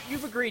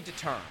 You've agreed to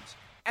terms.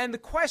 And the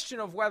question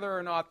of whether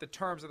or not the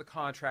terms of the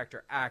contract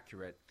are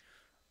accurate,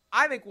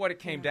 I think what it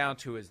came down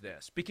to is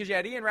this. Because you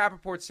had Ian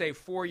Rappaport say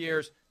 4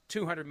 years,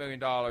 $200 million,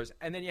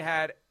 and then you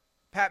had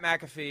Pat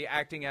McAfee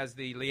acting as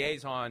the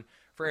liaison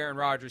for Aaron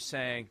Rodgers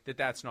saying that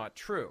that's not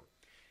true.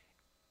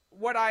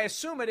 What I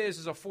assume it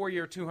is a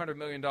 4-year, $200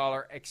 million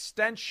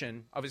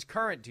extension of his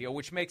current deal,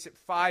 which makes it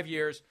 5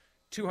 years,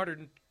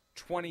 $224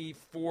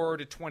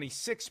 to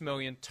 $26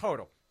 million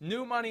total.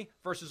 New money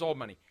versus old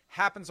money.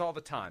 Happens all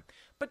the time.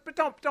 But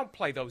don't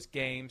play those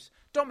games.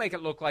 Don't make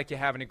it look like you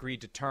haven't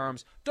agreed to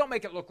terms. Don't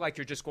make it look like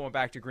you're just going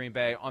back to Green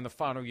Bay on the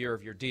final year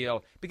of your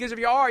deal. Because if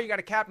you are, you got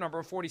a cap number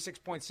of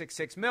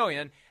 $46.66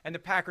 million, and the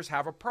Packers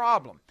have a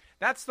problem.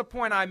 That's the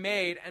point I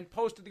made and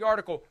posted the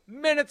article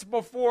minutes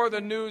before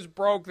the news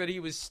broke that he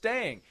was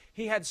staying.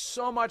 He had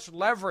so much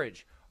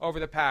leverage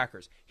over the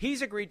Packers.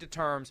 He's agreed to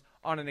terms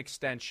on an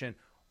extension.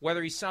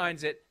 Whether he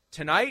signs it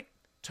tonight,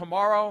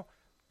 tomorrow,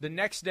 the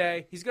next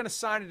day, he's going to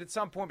sign it at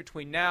some point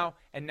between now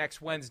and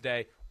next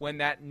Wednesday when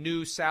that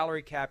new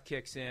salary cap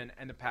kicks in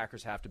and the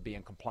Packers have to be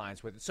in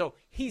compliance with it. So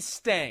he's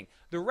staying.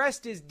 The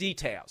rest is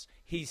details.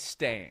 He's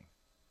staying.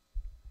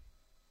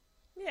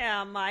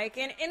 Yeah, Mike.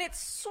 And it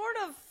sort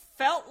of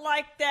felt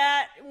like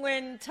that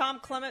when Tom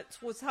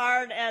Clements was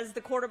hired as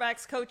the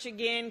quarterback's coach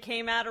again,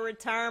 came out of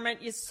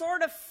retirement. You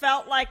sort of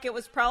felt like it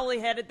was probably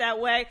headed that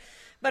way.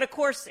 But, of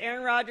course,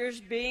 Aaron Rodgers,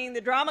 being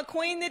the drama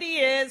queen that he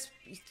is,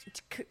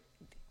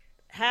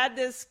 had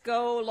this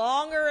go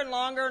longer and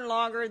longer and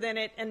longer than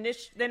it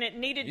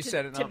needed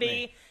to be.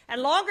 Me.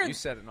 And longer. You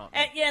said it, not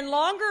me. And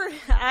longer,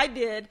 I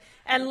did.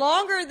 And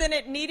longer than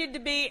it needed to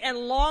be and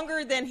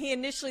longer than he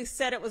initially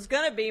said it was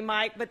going to be,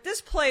 Mike. But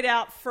this played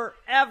out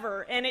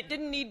forever, and it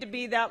didn't need to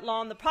be that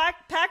long. The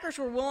Packers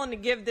were willing to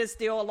give this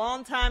deal a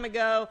long time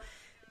ago.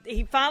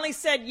 He finally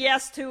said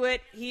yes to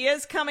it. He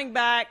is coming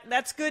back.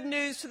 That's good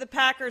news for the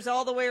Packers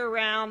all the way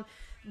around.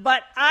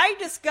 But I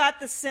just got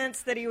the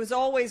sense that he was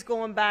always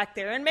going back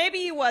there. And maybe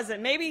he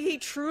wasn't. Maybe he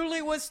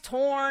truly was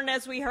torn,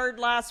 as we heard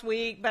last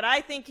week. But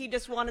I think he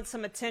just wanted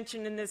some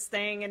attention in this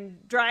thing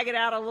and drag it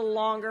out a little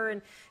longer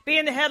and be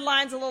in the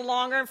headlines a little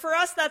longer. And for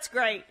us, that's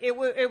great. It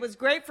was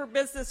great for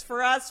business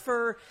for us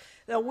for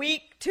the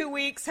week, 2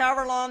 weeks,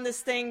 however long this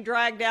thing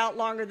dragged out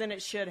longer than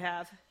it should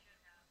have.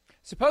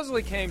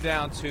 Supposedly came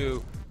down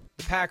to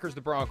the Packers,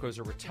 the Broncos,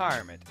 or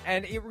retirement.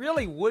 And it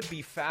really would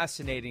be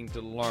fascinating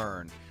to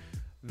learn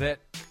that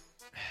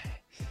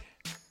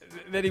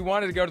he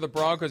wanted to go to the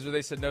Broncos, where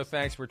they said, no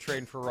thanks, we're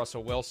trading for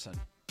Russell Wilson.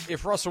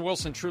 If Russell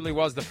Wilson truly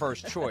was the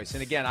first choice,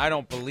 and again, I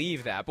don't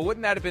believe that, but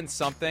wouldn't that have been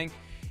something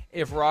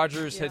if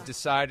Rodgers had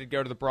decided to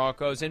go to the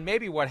Broncos? And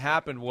maybe what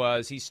happened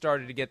was he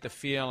started to get the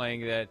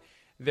feeling that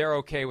they're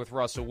okay with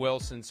Russell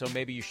Wilson, so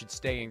maybe you should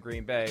stay in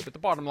Green Bay. But the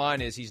bottom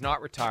line is he's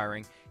not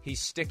retiring.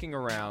 He's sticking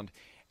around.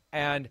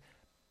 And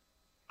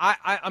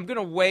I'm going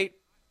to wait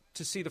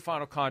to see the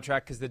final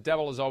contract because the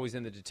devil is always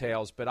in the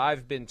details, but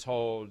I've been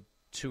told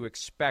to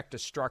expect a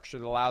structure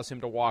that allows him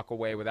to walk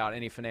away without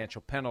any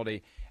financial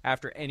penalty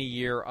after any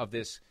year of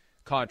this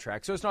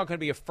contract. So it's not going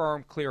to be a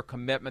firm, clear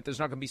commitment. There's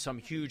not going to be some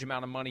huge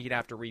amount of money he'd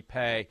have to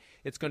repay.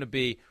 It's going to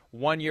be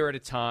 1 year at a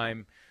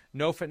time,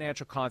 no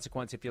financial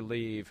consequence if you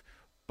leave.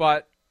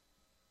 But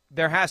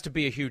there has to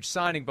be a huge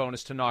signing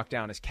bonus to knock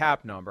down his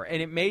cap number.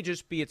 And it may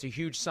just be it's a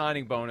huge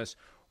signing bonus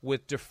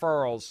with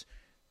deferrals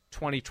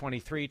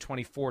 2023,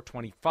 24,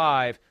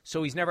 25,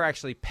 so he's never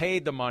actually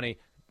paid the money.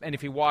 And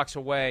if he walks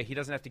away, he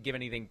doesn't have to give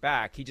anything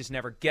back. He just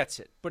never gets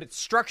it. But it's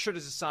structured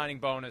as a signing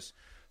bonus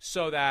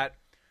so that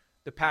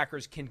the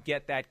Packers can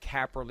get that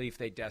cap relief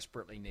they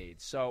desperately need.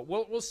 So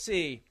we'll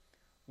see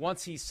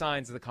once he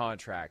signs the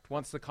contract,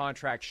 once the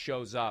contract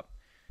shows up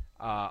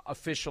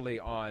officially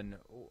on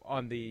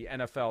the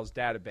NFL's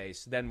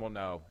database, then we'll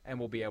know, and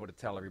we'll be able to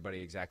tell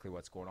everybody exactly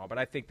what's going on. But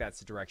I think that's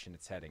the direction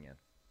it's heading in.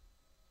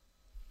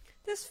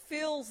 This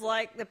feels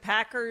like the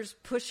Packers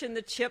pushing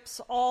the chips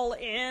all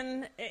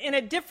in a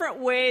different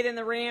way than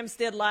the Rams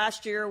did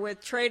last year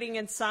with trading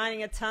and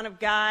signing a ton of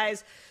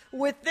guys.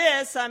 With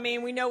this, I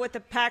mean, we know what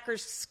the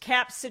Packers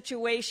cap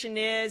situation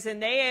is,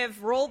 and they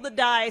have rolled the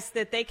dice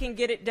that they can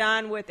get it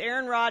done with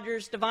Aaron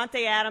Rodgers,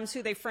 Davante Adams,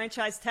 who they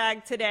franchise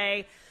tagged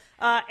today,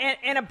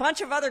 and a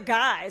bunch of other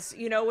guys,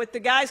 you know, with the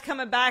guys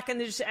coming back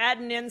and they're just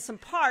adding in some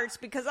parts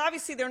because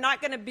obviously they're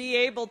not going to be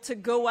able to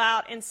go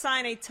out and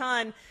sign a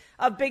ton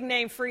of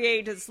big-name free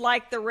agents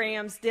like the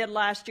Rams did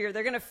last year.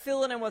 They're going to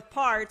fill it in with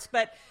parts,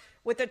 but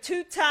with a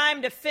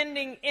two-time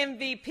defending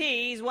MVP,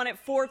 he's won it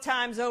 4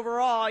 times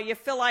overall, you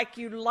feel like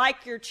you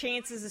like your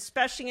chances,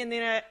 especially in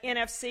the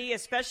NFC,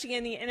 especially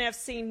in the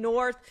NFC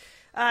North,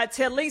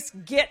 to at least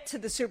get to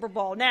the Super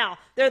Bowl. Now,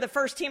 they're the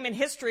first team in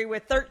history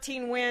with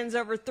 13 wins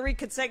over 3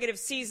 consecutive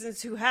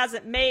seasons who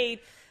hasn't made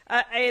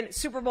a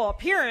Super Bowl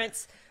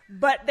appearance,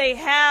 but they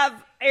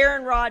have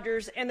Aaron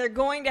Rodgers, and they're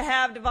going to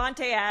have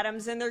Davante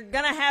Adams, and they're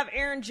going to have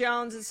Aaron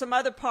Jones and some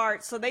other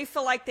parts, so they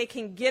feel like they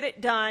can get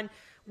it done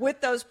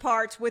with those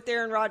parts, with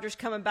Aaron Rodgers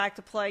coming back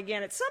to play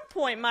again. At some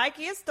point, Mike,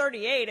 he is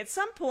 38. At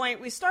some point,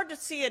 we start to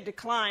see a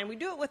decline. We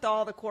do it with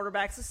all the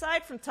quarterbacks.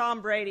 Aside from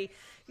Tom Brady,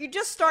 you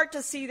just start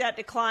to see that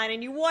decline,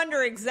 and you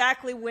wonder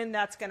exactly when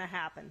that's going to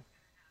happen.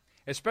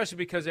 Especially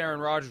because Aaron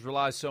Rodgers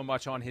relies so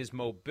much on his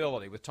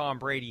mobility. With Tom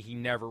Brady, he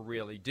never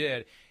really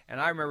did. And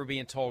I remember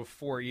being told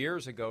 4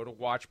 years ago to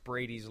watch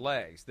Brady's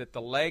legs, that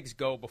the legs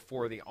go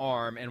before the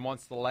arm, and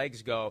once the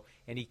legs go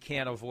and he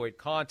can't avoid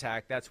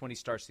contact, that's when he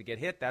starts to get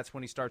hit, that's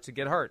when he starts to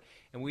get hurt.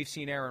 And we've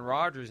seen Aaron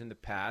Rodgers in the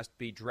past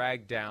be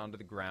dragged down to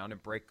the ground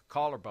and break a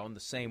collarbone, the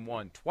same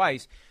one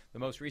twice. The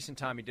most recent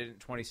time he did it in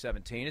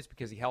 2017 is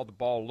because he held the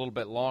ball a little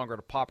bit longer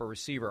to pop a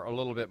receiver a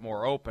little bit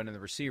more open, and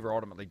the receiver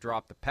ultimately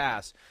dropped the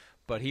pass.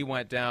 But he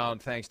went down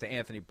thanks to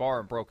Anthony Barr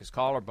and broke his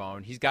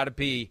collarbone. He's got to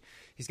be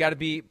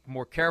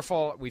more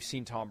careful. We've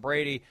seen Tom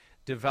Brady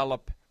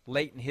develop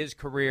late in his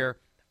career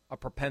a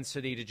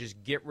propensity to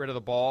just get rid of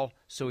the ball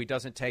so he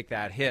doesn't take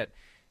that hit.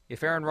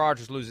 If Aaron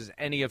Rodgers loses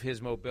any of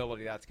his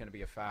mobility, that's going to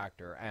be a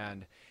factor.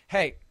 And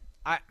hey,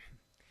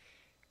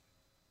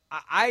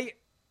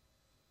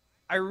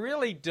 I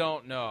really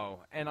don't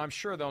know, and I'm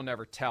sure they'll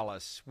never tell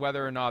us,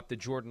 whether or not the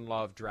Jordan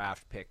Love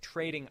draft pick,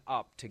 trading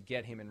up to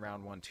get him in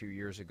round 1 2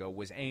 years ago,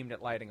 was aimed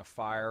at lighting a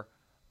fire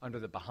under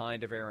the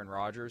behind of Aaron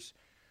Rodgers.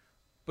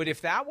 But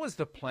if that was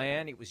the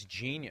plan, it was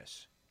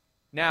genius.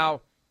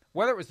 Now,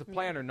 whether it was the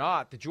plan or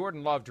not, the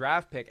Jordan Love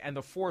draft pick and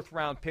the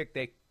 4th-round pick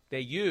they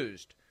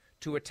used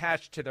to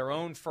attach to their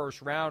own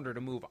first-rounder to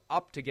move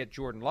up to get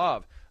Jordan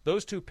Love,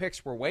 those 2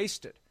 picks were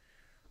wasted.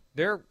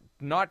 They're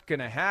not going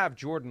to have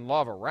Jordan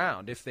Love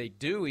around. If they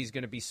do, he's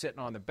going to be sitting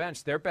on the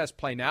bench. Their best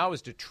play now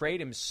is to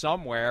trade him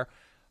somewhere.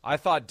 I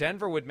thought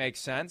Denver would make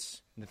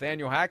sense.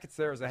 Nathaniel Hackett's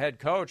there as the head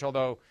coach,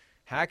 although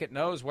Hackett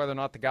knows whether or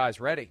not the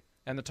guy's ready.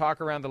 And the talk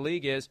around the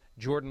league is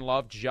Jordan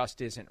Love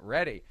just isn't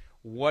ready.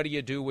 What do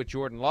you do with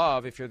Jordan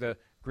Love if you're the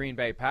Green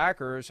Bay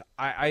Packers?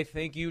 I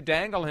think you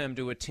dangle him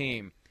to a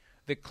team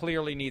that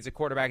clearly needs a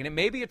quarterback. And it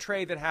may be a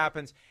trade that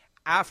happens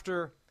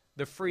after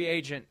the free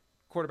agent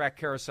quarterback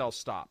carousel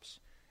stops.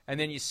 And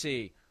then you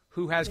see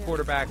who has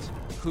quarterbacks,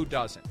 who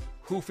doesn't.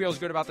 Who feels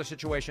good about the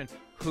situation,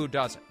 who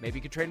doesn't. Maybe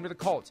you could trade him to the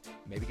Colts.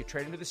 Maybe you could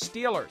trade him to the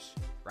Steelers,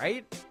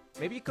 right?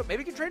 Maybe you could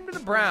trade him to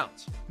the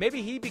Browns.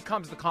 Maybe he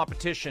becomes the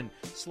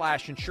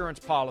competition/insurance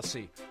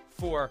policy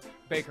for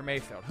Baker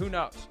Mayfield. Who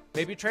knows?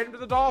 Maybe you trade him to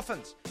the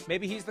Dolphins.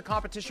 Maybe he's the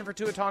competition for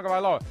Tua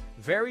Tagovailoa.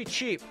 Very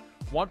cheap.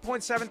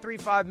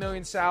 $1.735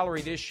 million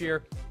salary this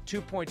year,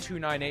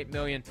 $2.298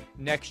 million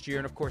next year.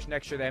 And, of course,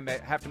 next year they may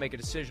have to make a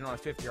decision on a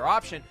 5th-year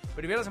option.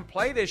 But if he doesn't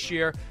play this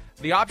year,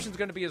 the option's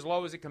going to be as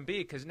low as it can be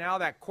because now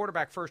that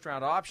quarterback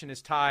first-round option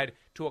is tied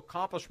to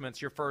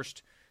accomplishments your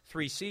first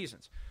 3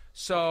 seasons.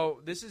 So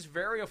this is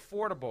very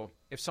affordable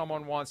if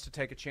someone wants to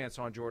take a chance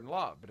on Jordan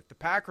Love. But if the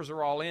Packers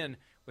are all in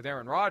with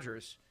Aaron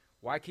Rodgers,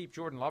 why keep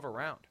Jordan Love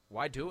around?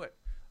 Why do it?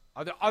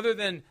 Other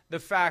than the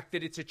fact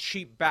that it's a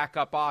cheap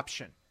backup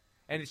option.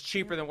 And it's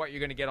cheaper than what you're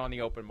going to get on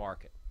the open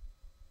market.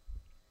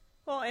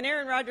 Well, and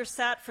Aaron Rodgers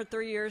sat for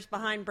 3 years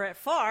behind Brett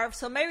Favre,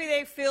 so maybe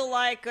they feel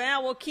like,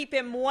 well, we'll keep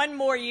him 1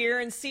 more year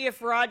and see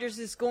if Rodgers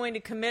is going to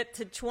commit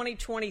to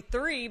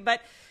 2023. But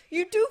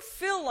you do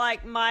feel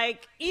like,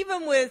 Mike,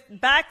 even with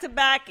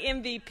back-to-back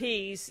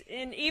MVPs,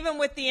 and even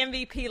with the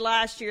MVP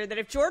last year, that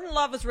if Jordan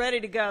Love was ready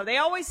to go, they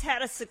always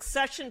had a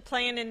succession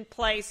plan in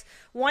place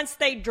once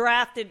they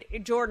drafted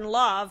Jordan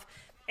Love.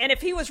 And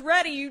if he was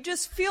ready, you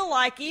just feel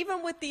like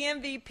even with the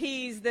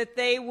MVPs that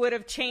they would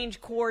have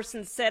changed course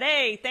and said,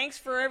 hey, thanks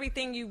for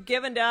everything you've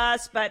given to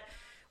us, but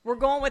we're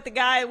going with the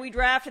guy we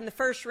drafted in the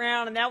first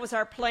round, and that was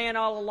our plan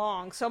all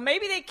along. So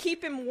maybe they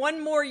keep him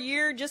one more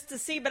year just to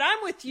see. But I'm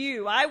with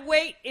you. I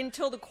wait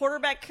until the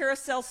quarterback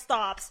carousel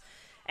stops,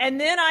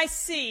 and then I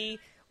see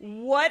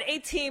what a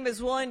team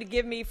is willing to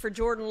give me for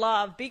Jordan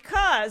Love,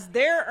 because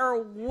there are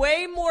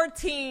way more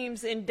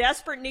teams in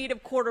desperate need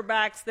of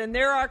quarterbacks than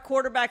there are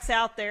quarterbacks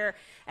out there,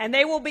 and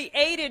they will be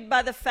aided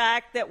by the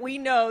fact that we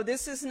know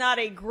this is not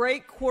a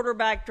great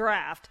quarterback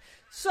draft.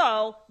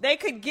 So they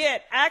could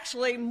get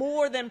actually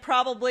more than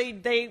probably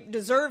they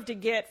deserve to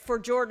get for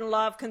Jordan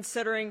Love,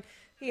 considering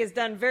he has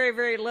done very,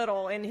 very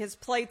little in his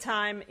play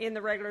time in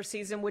the regular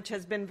season, which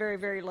has been very,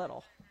 very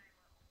little.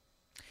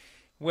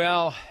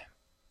 Well,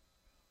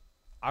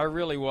 I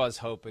really was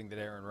hoping that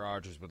Aaron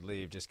Rodgers would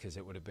leave just because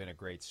it would have been a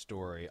great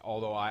story,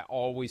 although I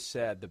always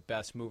said the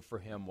best move for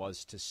him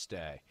was to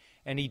stay.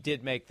 And he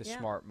did make the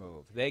smart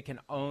move. They can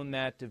own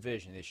that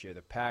division this year.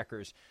 The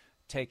Packers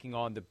taking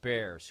on the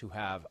Bears, who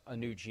have a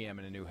new GM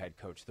and a new head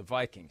coach. The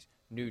Vikings,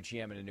 new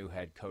GM and a new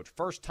head coach.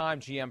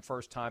 First-time GM,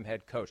 first-time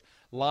head coach.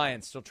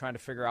 Lions still trying to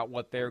figure out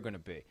what they're going to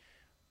be.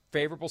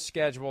 Favorable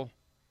schedule.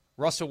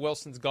 Russell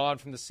Wilson's gone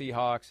from the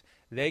Seahawks.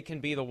 They can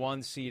be the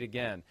 1 seed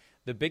again.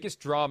 The biggest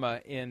drama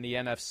in the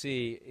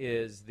NFC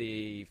is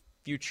the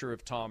future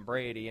of Tom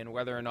Brady and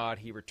whether or not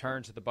he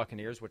returns to the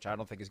Buccaneers, which I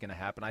don't think is going to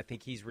happen. I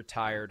think he's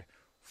retired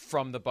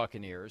from the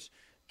Buccaneers.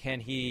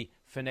 Can he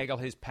finagle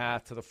his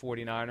path to the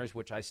 49ers,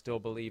 which I still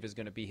believe is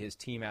going to be his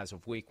team as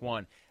of week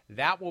 1?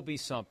 That will be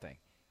something.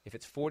 If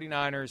it's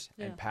 49ers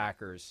and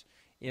Packers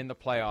in the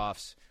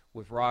playoffs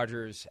with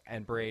Rodgers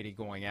and Brady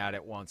going at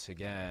it once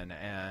again.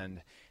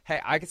 And,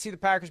 hey, I could see the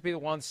Packers be the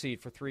 1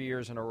 seed for 3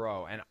 years in a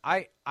row. And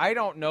I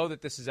don't know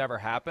that this has ever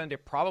happened.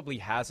 It probably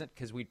hasn't,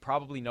 because we'd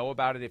probably know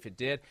about it if it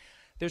did.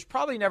 There's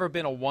probably never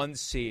been a 1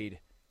 seed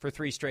for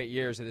 3 straight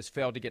years that has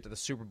failed to get to the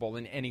Super Bowl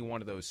in any one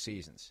of those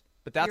seasons.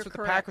 But that's what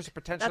the Packers are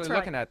potentially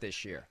looking at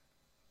this year.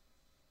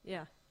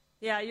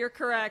 Yeah, you're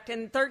correct.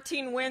 And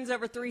 13 wins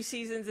over 3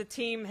 seasons, a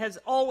team has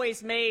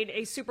always made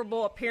a Super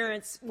Bowl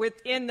appearance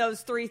within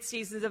those 3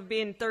 seasons of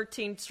being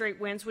 13 straight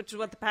wins, which is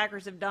what the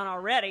Packers have done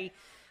already,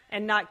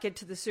 and not get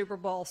to the Super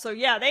Bowl. So,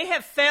 yeah, they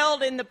have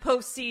failed in the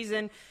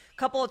postseason. A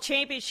couple of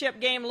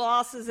championship game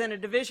losses and a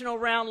divisional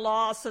round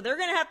loss. So they're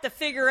going to have to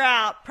figure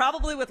out,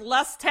 probably with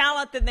less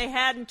talent than they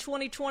had in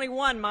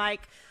 2021,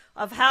 Mike,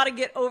 of how to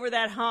get over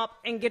that hump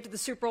and get to the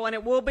Super Bowl. And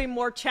it will be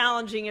more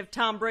challenging if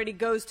Tom Brady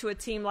goes to a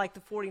team like the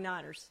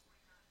 49ers.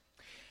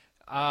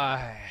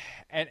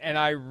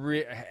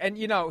 And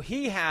you know,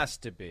 he has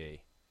to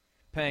be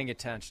paying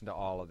attention to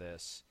all of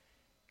this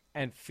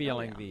and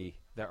feeling the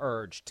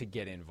urge to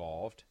get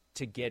involved,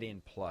 to get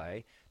in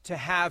play, to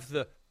have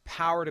the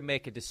power to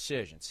make a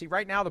decision. See,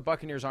 right now the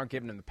Buccaneers aren't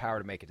giving him the power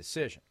to make a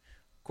decision,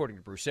 according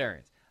to Bruce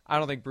Arians. I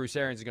don't think Bruce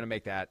Arians is going to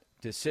make that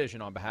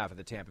decision on behalf of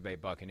the Tampa Bay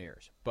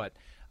Buccaneers. But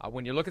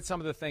when you look at some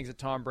of the things that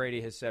Tom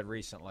Brady has said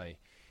recently,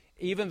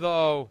 even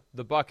though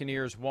the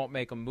Buccaneers won't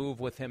make a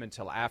move with him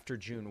until after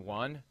June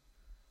 1,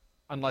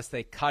 unless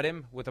they cut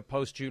him with a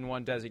post-June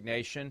 1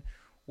 designation,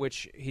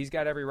 which he's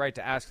got every right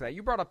to ask for that.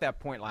 You brought up that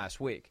point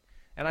last week.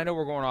 And I know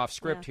we're going off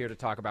script here to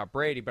talk about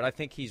Brady, but I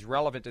think he's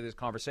relevant to this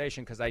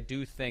conversation because I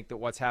do think that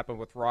what's happened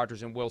with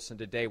Rodgers and Wilson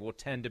today will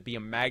tend to be a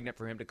magnet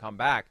for him to come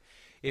back.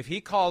 If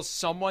he calls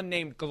someone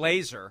named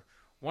Glazer,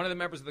 one of the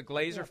members of the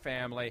Glazer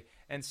family,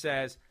 and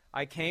says,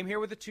 I came here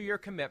with a 2-year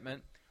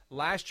commitment.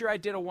 Last year I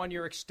did a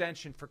 1-year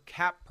extension for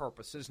cap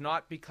purposes,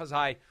 not because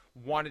I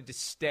wanted to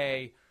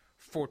stay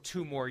for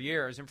 2 more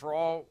years. And for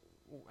all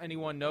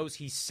anyone knows,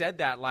 he said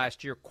that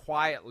last year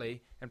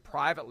quietly and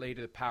privately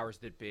to the powers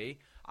that be.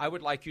 I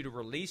would like you to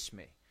release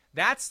me.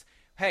 That's,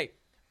 hey,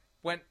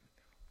 when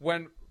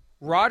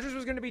Rodgers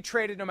was going to be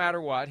traded no matter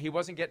what, he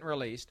wasn't getting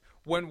released.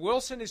 When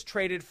Wilson is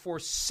traded for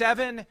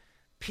 7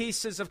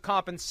 pieces of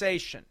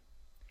compensation,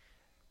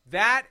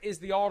 that is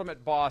the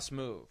ultimate boss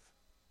move.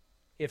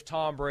 If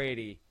Tom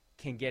Brady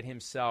can get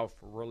himself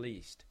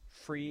released,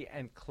 free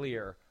and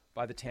clear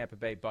by the Tampa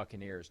Bay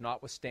Buccaneers,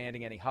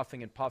 notwithstanding any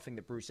huffing and puffing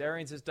that Bruce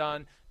Arians has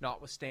done,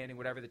 notwithstanding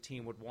whatever the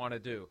team would want to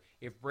do.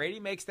 If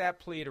Brady makes that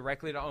plea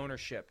directly to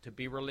ownership to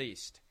be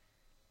released,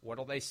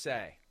 what'll they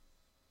say?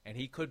 And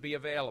he could be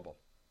available,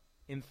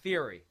 in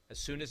theory, as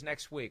soon as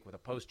next week with a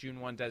post-June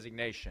 1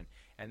 designation.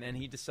 And then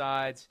he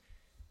decides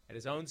at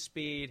his own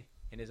speed,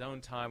 in his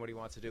own time, what he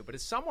wants to do. But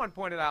as someone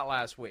pointed out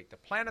last week, the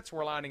planets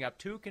were lining up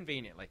too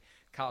conveniently.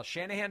 Kyle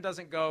Shanahan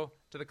doesn't go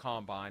to the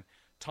Combine.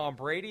 Tom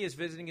Brady is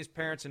visiting his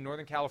parents in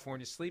Northern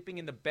California, sleeping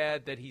in the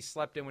bed that he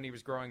slept in when he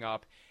was growing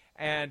up.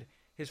 And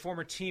his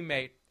former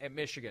teammate at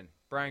Michigan,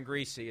 Brian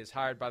Griese, is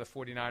hired by the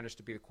 49ers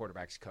to be the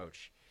quarterback's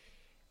coach.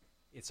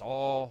 It's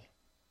all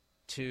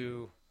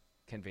too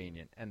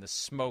convenient. And the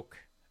smoke,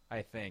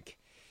 I think,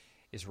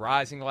 is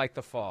rising like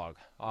the fog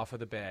off of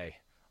the bay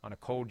on a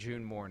cold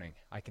June morning.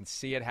 I can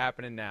see it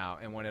happening now.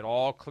 And when it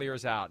all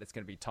clears out, it's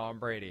going to be Tom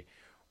Brady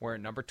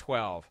wearing number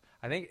 12.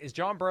 I think, is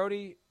John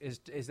Brody,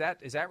 is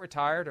that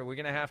retired? Are we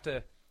going to have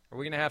to Are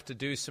we going to have to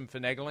do some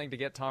finagling to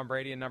get Tom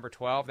Brady in number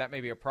 12? That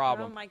may be a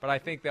problem, but I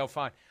think they'll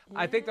find. Yeah.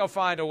 I think they'll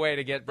find a way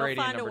to get Brady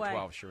in number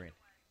 12, Shireen.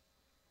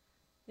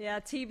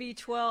 Yeah,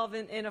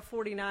 TB12 in a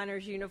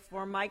 49ers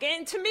uniform, Mike.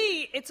 And to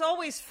me, it's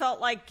always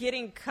felt like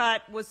getting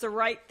cut was the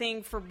right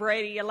thing for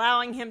Brady,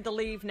 allowing him to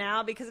leave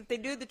now, because if they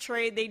do the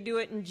trade, they do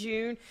it in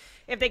June.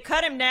 If they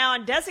cut him now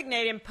and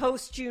designate him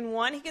post-June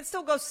 1, he can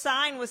still go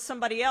sign with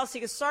somebody else. He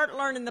can start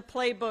learning the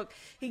playbook.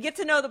 He can get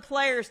to know the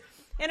players.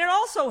 And it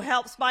also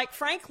helps, Mike,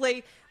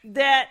 frankly,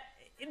 that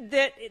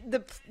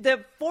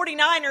the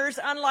 49ers,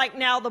 unlike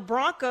now the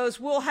Broncos,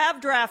 will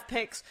have draft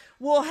picks,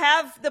 will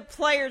have the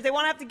players. They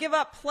won't have to give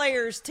up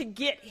players to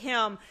get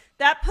him.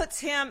 That puts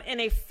him in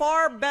a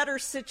far better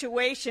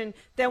situation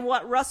than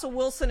what Russell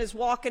Wilson is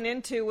walking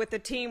into with the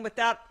team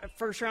without a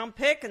first-round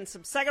pick and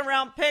some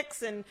second-round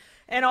picks and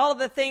all of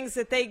the things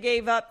that they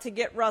gave up to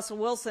get Russell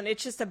Wilson.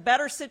 It's just a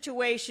better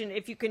situation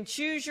if you can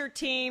choose your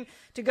team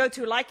to go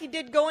to, like you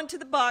did going to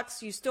the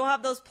Bucs. You still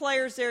have those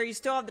players there. You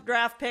still have the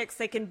draft picks.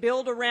 They can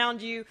build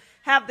around you,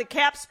 have the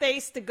cap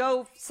space to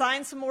go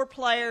sign some more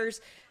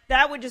players.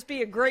 That would just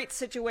be a great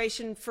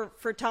situation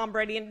for Tom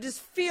Brady. And it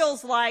just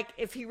feels like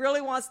if he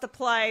really wants to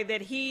play,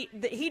 that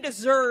he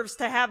deserves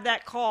to have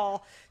that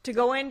call to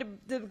go into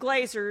the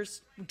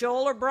Glazers,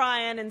 Joel or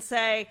Brian, and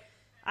say,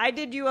 I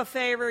did you a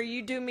favor,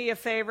 you do me a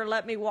favor,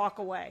 let me walk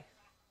away.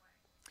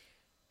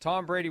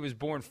 Tom Brady was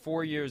born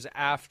 4 years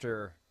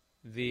after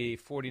the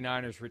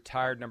 49ers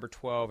retired number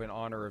 12 in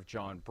honor of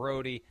John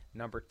Brody.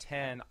 Number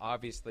 10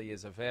 obviously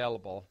is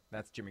available.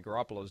 That's Jimmy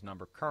Garoppolo's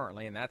number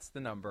currently, and that's the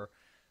number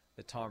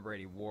that Tom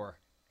Brady wore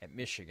at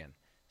Michigan.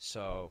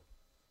 So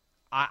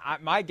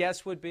my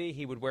guess would be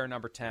he would wear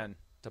number 10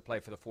 to play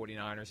for the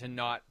 49ers and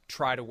not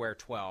try to wear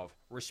 12.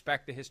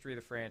 Respect the history of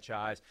the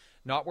franchise.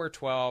 Not wear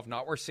 12,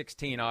 not wear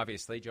 16,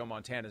 obviously, Joe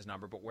Montana's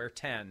number, but wear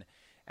 10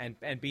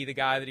 and be the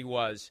guy that he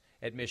was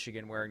at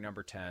Michigan wearing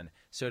number 10.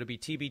 So to be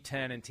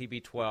TB10 and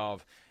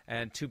TB12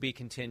 and to be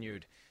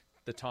continued,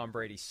 the Tom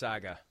Brady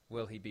saga.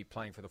 Will he be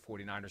playing for the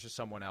 49ers or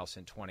someone else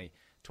in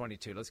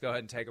 2022? Let's go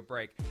ahead and take a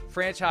break.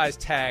 Franchise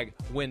tag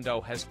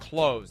window has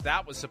closed.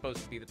 That was supposed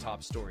to be the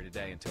top story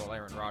today until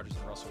Aaron Rodgers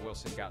and Russell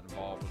Wilson got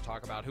involved. We'll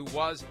talk about who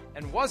was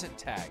and wasn't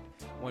tagged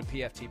when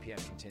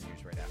PFTPM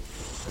continues right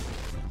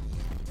after.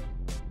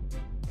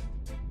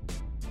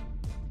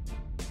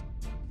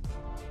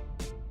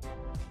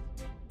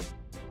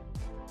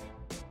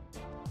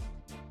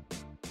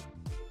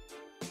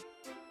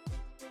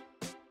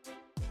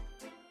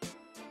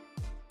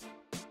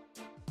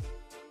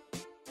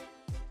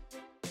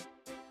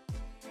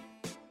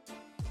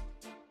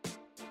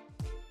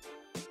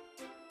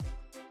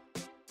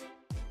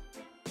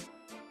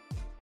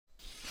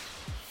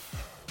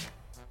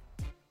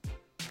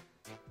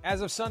 As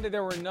of Sunday,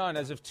 there were none.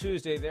 As of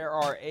Tuesday, there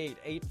are 8.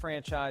 8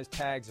 franchise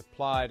tags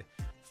applied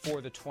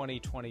for the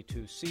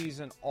 2022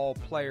 season. All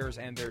players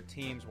and their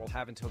teams will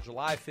have until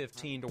July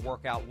 15 to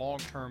work out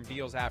long-term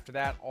deals. After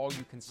that, all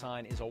you can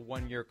sign is a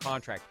one-year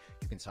contract.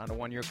 You can sign a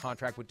one-year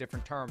contract with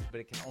different terms, but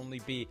it can only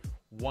be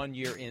 1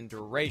 year in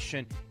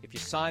duration. If you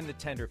sign the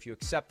tender, if you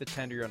accept the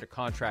tender, you're under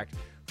contract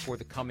for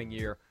the coming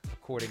year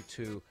according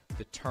to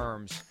the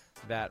terms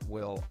that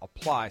will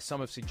apply.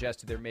 Some have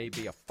suggested there may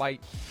be a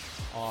fight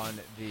on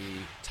the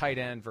tight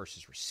end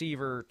versus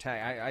receiver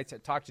tag. I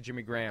talked to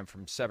Jimmy Graham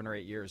from 7 or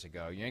 8 years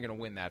ago. You ain't going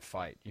to win that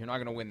fight. You're not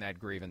going to win that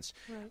grievance.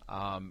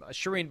 Right.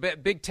 Shireen,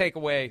 big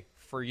takeaway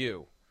for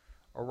you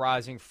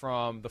arising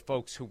from the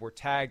folks who were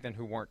tagged and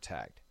who weren't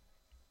tagged.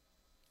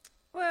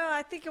 Well,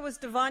 I think it was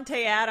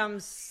Davante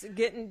Adams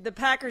the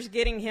Packers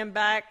getting him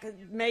back,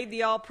 made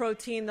the All-Pro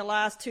team the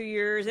last 2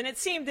 years, and it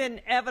seemed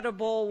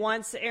inevitable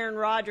once Aaron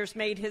Rodgers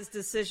made his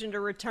decision to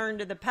return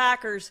to the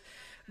Packers.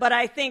 But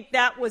I think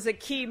that was a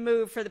key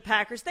move for the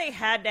Packers. They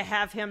had to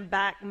have him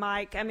back,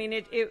 Mike. I mean,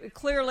 it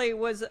clearly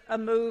was a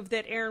move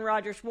that Aaron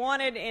Rodgers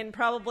wanted, and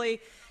probably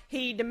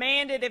he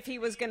demanded if he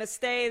was going to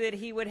stay that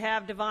he would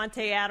have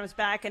Davante Adams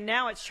back, and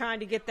now it's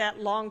trying to get that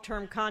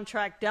long-term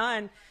contract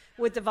done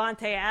with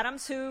Davante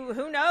Adams,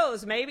 who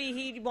knows? Maybe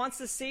he wants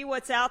to see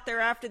what's out there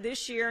after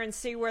this year and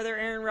see whether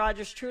Aaron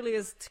Rodgers truly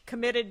is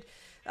committed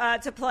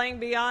to playing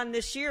beyond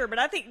this year. But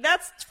I think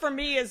that's, for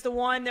me, is the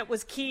one that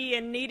was key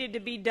and needed to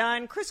be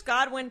done. Chris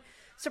Godwin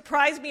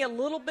surprised me a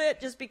little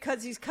bit just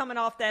because he's coming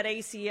off that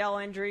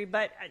ACL injury,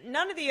 but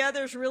none of the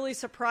others really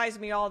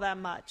surprised me all that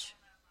much.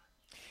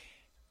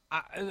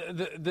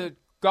 The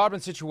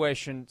Godwin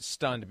situation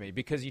stunned me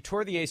because he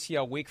tore the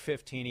ACL week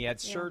 15. He had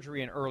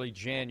surgery in early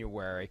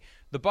January.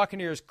 The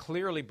Buccaneers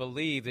clearly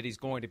believe that he's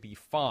going to be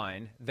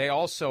fine. They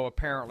also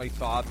apparently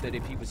thought that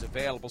if he was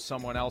available,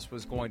 someone else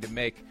was going to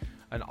make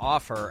an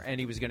offer and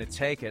he was going to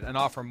take it, an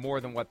offer more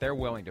than what they're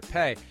willing to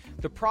pay.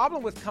 The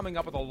problem with coming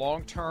up with a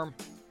long-term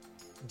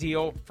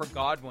deal for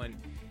Godwin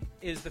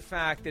is the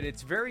fact that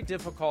it's very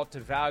difficult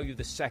to value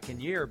the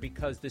second year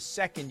because the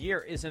second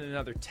year isn't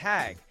another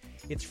tag.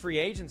 It's free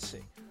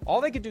agency. All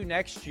they could do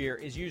next year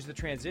is use the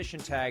transition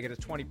tag at a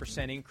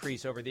 20%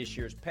 increase over this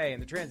year's pay, and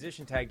the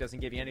transition tag doesn't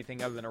give you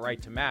anything other than a right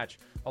to match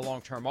a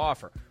long-term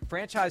offer.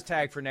 Franchise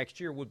tag for next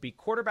year would be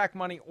quarterback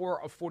money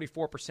or a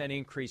 44%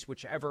 increase,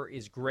 whichever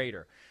is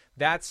greater.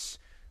 That's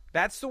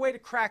the way to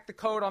crack the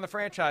code on the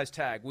franchise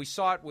tag. We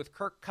saw it with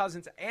Kirk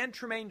Cousins and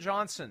Trumaine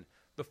Johnson,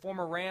 the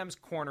former Rams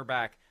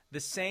cornerback, the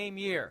same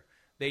year.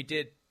 They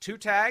did 2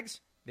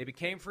 tags. They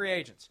became free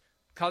agents.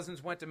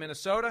 Cousins went to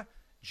Minnesota.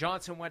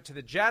 Johnson went to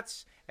the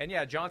Jets. And,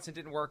 yeah, Johnson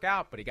didn't work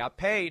out, but he got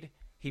paid.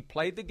 He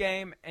played the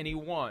game, and he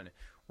won.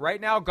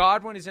 Right now,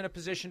 Godwin is in a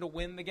position to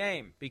win the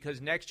game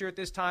because next year at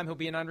this time, he'll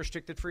be an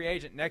unrestricted free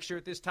agent. Next year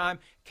at this time,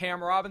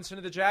 Cam Robinson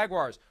of the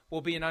Jaguars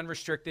will be an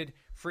unrestricted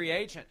free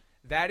agent.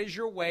 That is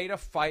your way to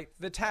fight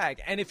the tag.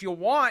 And if you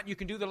want, you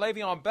can do the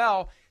Le'Veon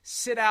Bell,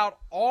 sit out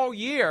all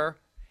year,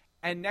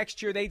 and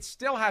next year they'd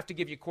still have to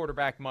give you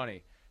quarterback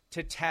money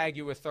to tag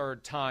you a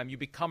third time. You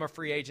become a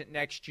free agent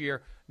next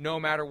year no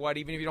matter what,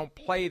 even if you don't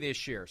play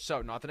this year.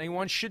 So not that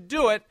anyone should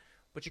do it,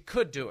 but you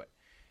could do it.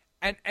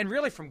 And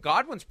really from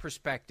Godwin's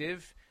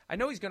perspective, I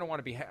know he's going to want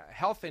to be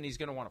healthy and he's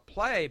going to want to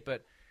play,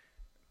 but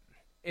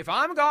if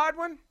I'm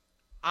Godwin,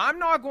 I'm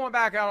not going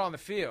back out on the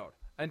field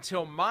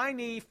until my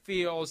knee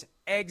feels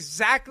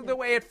exactly the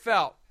way it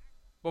felt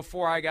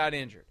before I got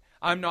injured.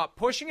 I'm not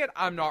pushing it.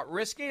 I'm not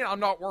risking it. I'm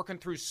not working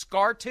through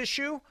scar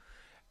tissue.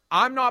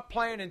 I'm not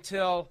playing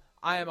until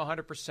I am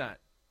 100%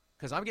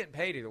 because I'm getting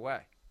paid either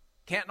way.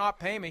 Can't not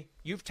pay me.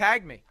 You've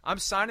tagged me. I'm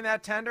signing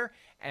that tender,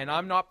 and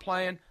I'm not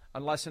playing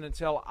unless and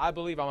until I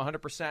believe I'm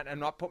 100% and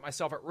not put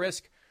myself at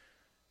risk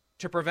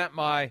to prevent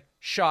my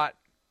shot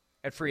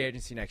at free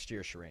agency next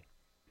year, Shireen.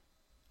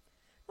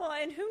 Well,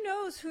 and who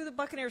knows who the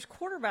Buccaneers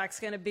quarterback's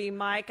going to be,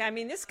 Mike. I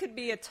mean, this could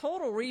be a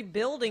total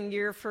rebuilding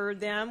year for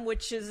them,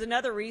 which is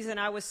another reason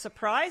I was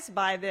surprised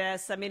by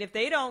this. I mean, if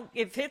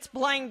it's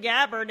Blaine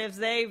Gabbert, as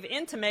they've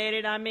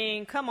intimated, I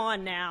mean, come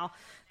on now.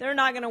 They're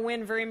not going to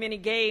win very many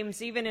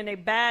games, even in a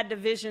bad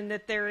division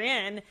that they're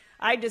in.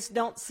 I just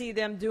don't see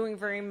them doing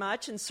very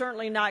much and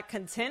certainly not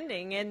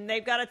contending. And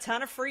they've got a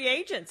ton of free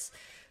agents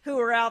who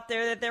are out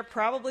there that they're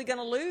probably going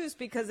to lose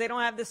because they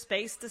don't have the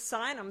space to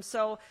sign them.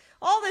 So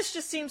all this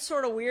just seems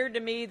sort of weird to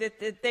me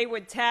that they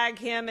would tag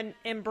him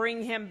and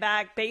bring him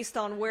back based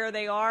on where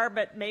they are,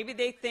 but maybe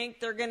they think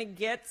they're going to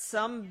get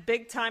some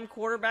big-time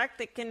quarterback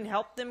that can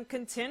help them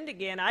contend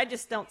again. I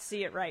just don't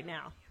see it right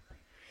now.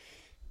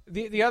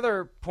 The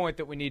other point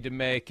that we need to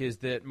make is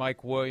that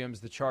Mike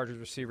Williams, the Chargers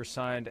receiver,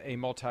 signed a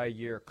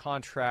multi-year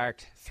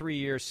contract, 3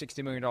 years,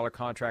 $60 million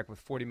contract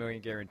with $40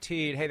 million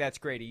guaranteed. Hey, that's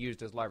great. He used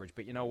his leverage.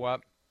 But you know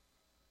what?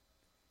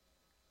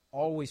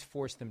 Always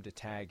force them to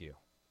tag you.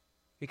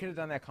 He could have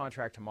done that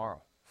contract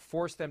tomorrow.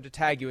 Force them to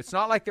tag you. It's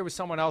not like there was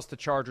someone else the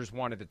Chargers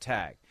wanted to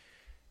tag.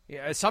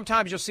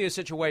 Sometimes you'll see a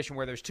situation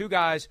where there's 2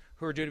 guys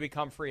who are due to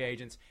become free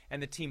agents,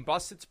 and the team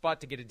busts its butt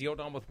to get a deal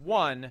done with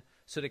one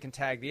so they can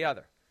tag the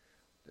other.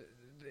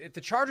 If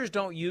the Chargers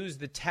don't use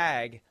the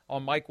tag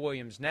on Mike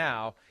Williams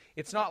now,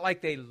 it's not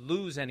like they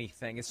lose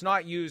anything. It's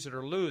not use it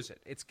or lose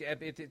it.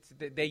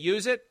 They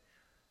use it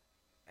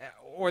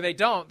or they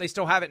don't. They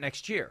still have it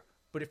next year.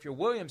 But if you're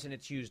Williams and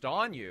it's used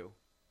on you,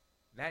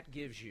 that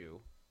gives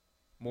you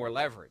more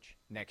leverage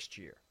next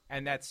year,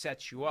 and that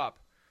sets you up.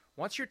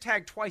 Once you're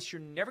tagged twice,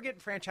 you're never getting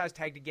franchise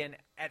tagged again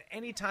at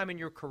any time in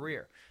your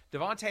career.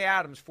 Davante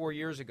Adams 4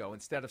 years ago,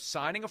 instead of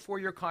signing a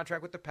 4-year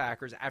contract with the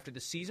Packers after the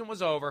season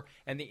was over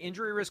and the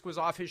injury risk was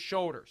off his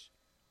shoulders,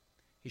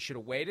 he should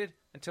have waited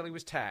until he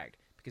was tagged.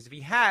 Because if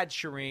he had,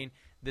 Shireen,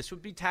 this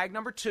would be tag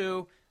number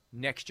 2.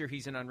 Next year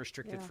he's an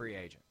unrestricted free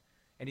agent.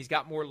 And he's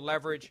got more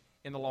leverage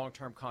in the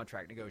long-term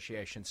contract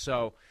negotiations.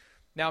 So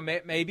now,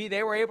 maybe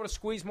they were able to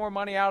squeeze more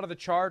money out of the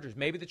Chargers.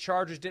 Maybe the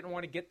Chargers didn't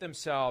want to get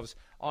themselves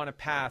on a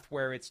path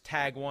where it's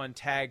tag 1,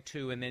 tag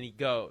 2, and then he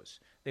goes.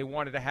 They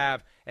wanted to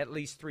have at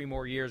least 3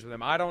 more years with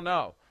him. I don't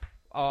know.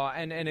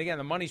 And again,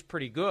 the money's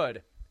pretty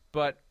good,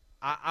 but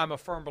I'm a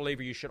firm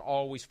believer you should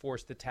always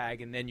force the tag,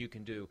 and then you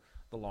can do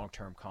the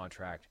long-term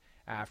contract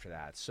after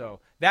that. So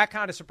that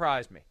kind of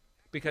surprised me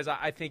because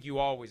I think you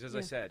always, as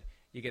I said,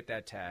 you get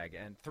that tag.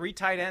 And 3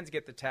 tight ends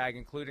get the tag,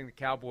 including the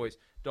Cowboys'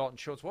 Dalton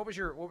Schultz. What was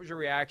your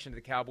reaction to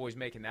the Cowboys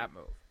making that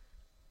move?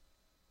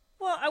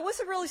 Well, I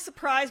wasn't really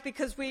surprised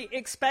because we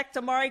expect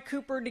Amari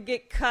Cooper to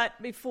get cut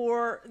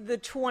before the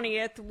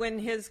 20th when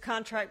his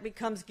contract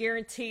becomes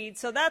guaranteed.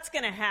 So that's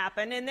going to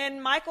happen. And then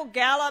Michael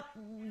Gallup,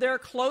 they're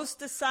close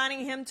to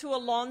signing him to a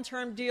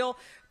long-term deal,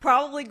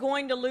 probably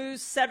going to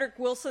lose Cedric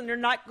Wilson. They're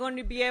not going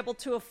to be able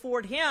to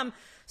afford him.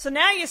 So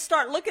now you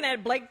start looking at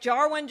it. Blake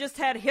Jarwin just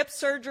had hip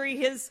surgery.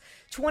 His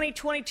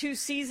 2022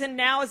 season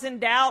now is in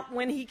doubt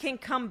when he can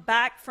come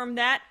back from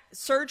that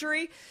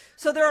surgery.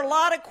 So there are a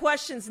lot of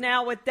questions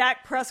now with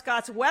Dak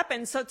Prescott's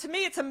weapon. So to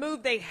me, it's a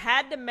move they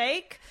had to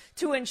make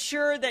to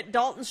ensure that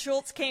Dalton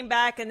Schultz came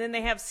back, and then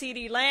they have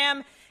CeeDee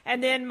Lamb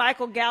And then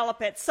Michael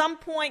Gallup at some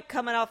point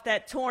coming off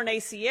that torn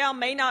ACL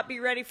may not be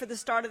ready for the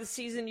start of the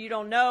season. You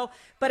don't know.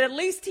 But at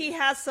least he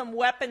has some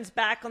weapons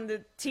back on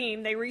the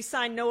team. They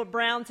re-signed Noah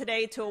Brown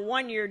today to a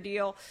 1-year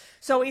deal.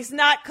 So he's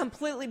not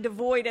completely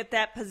devoid at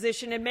that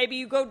position. And maybe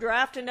you go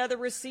draft another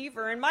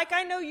receiver. And, Mike,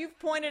 I know you've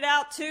pointed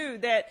out, too,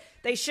 that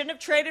they shouldn't have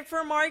traded for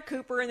Amari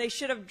Cooper and they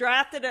should have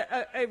drafted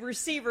a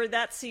receiver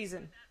that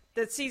season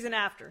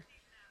after.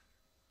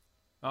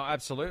 Oh,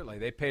 absolutely.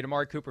 They paid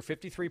Amari Cooper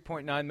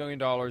 $53.9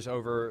 million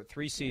over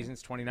 3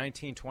 seasons,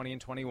 2019, 20, and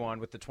 21.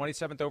 With the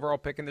 27th overall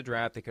pick in the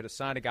draft, they could have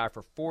signed a guy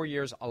for 4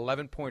 years,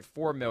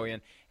 $11.4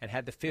 million, and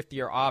had the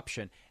 5th-year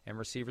option. And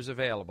receivers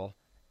available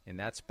in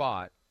that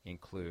spot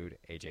include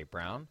A.J.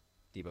 Brown,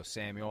 Deebo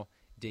Samuel,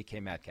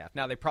 DK Metcalf.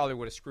 Now, they probably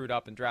would have screwed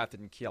up and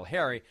drafted N'Keal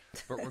Harry,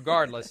 but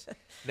regardless,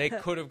 they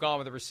could have gone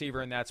with a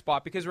receiver in that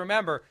spot. Because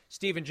remember,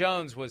 Stephen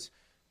Jones was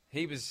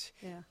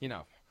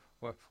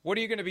what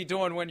are you going to be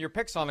doing when your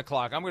pick's on the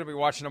clock? I'm going to be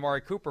watching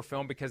Amari Cooper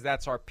film because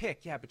that's our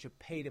pick. Yeah, but you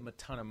paid him a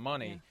ton of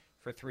money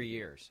for 3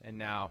 years. And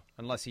now,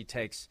 unless he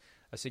takes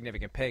a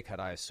significant pay cut,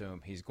 I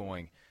assume he's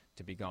going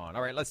to be gone.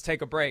 All right, let's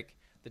take a break.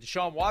 The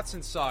Deshaun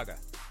Watson saga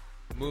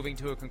moving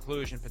to a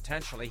conclusion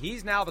potentially.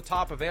 He's now the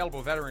top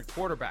available veteran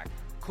quarterback.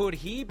 Could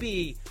he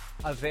be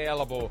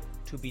available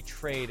to be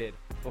traded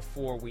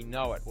before we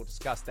know it? We'll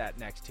discuss that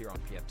next here on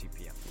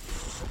PFTPM.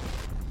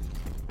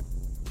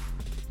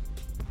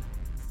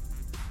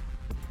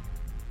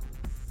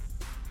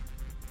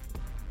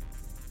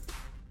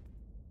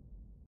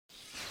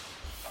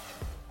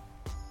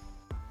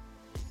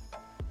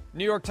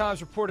 New York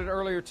Times reported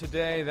earlier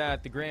today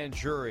that the grand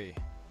jury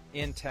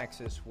in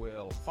Texas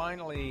will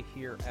finally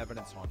hear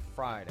evidence on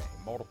Friday.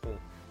 Multiple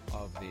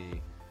of the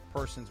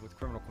persons with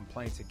criminal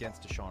complaints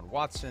against Deshaun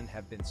Watson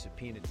have been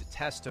subpoenaed to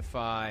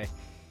testify,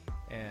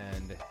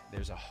 and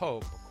there's a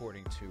hope,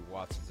 according to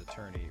Watson's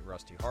attorney,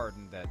 Rusty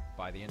Hardin, that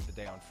by the end of the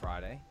day on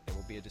Friday, there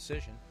will be a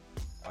decision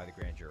by the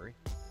grand jury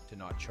to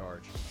not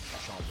charge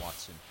Deshaun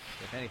Watson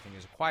with anything.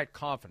 There's a quiet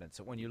confidence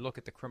that when you look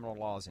at the criminal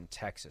laws in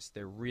Texas,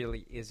 there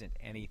really isn't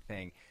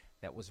anything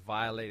that was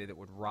violated that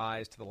would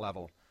rise to the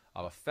level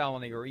of a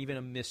felony or even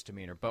a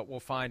misdemeanor. But we'll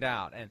find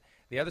out. And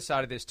the other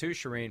side of this, too,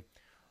 Shireen,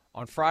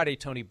 on Friday,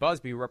 Tony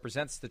Busby, who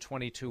represents the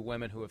 22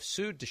 women who have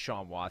sued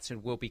Deshaun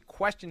Watson, will be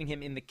questioning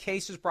him in the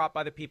cases brought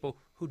by the people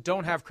who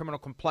don't have criminal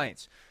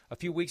complaints. A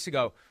few weeks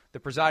ago, the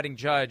presiding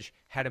judge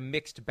had a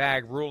mixed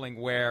bag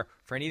ruling where,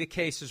 for any of the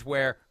cases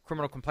where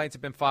criminal complaints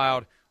have been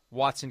filed,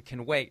 Watson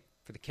can wait.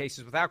 For the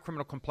cases without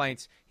criminal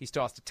complaints, he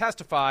still has to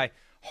testify.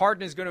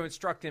 Hardin is going to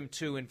instruct him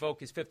to invoke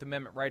his Fifth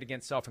Amendment right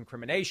against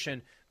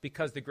self-incrimination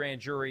because the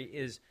grand jury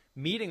is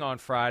meeting on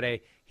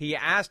Friday. He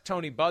asked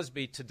Tony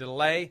Busby to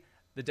delay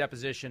the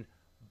deposition.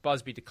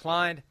 Busby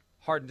declined.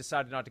 Hardin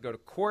decided not to go to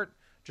court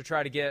to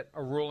try to get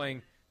a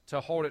ruling to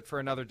hold it for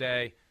another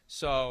day.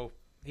 So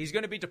he's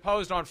going to be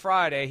deposed on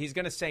Friday. He's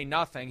going to say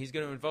nothing. He's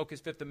going to invoke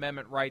his Fifth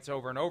Amendment rights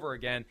over and over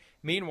again.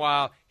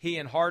 Meanwhile, he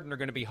and Hardin are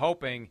going to be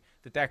hoping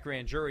that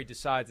grand jury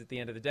decides at the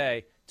end of the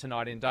day to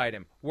not indict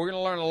him. We're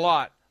going to learn a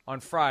lot on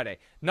Friday.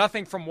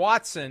 Nothing from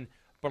Watson,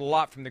 but a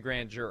lot from the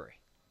grand jury.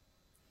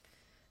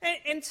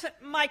 And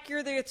Mike,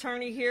 you're the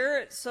attorney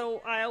here,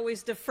 so I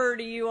always defer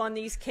to you on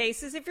these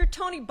cases. If you're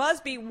Tony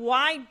Busby,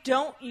 why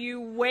don't you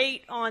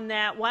wait on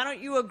that? Why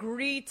don't you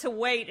agree to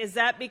wait? Is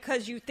that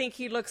because you think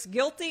he looks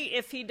guilty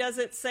if he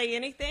doesn't say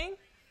anything?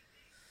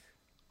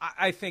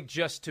 I think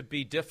just to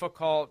be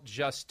difficult,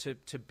 just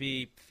to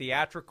be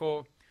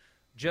theatrical,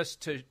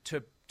 just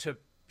to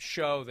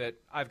show that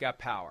I've got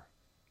power.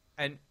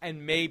 And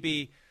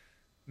maybe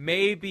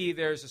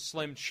there's a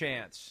slim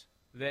chance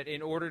that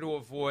in order to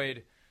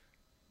avoid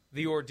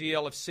the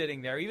ordeal of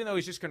sitting there, even though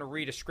he's just going to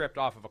read a script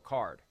off of a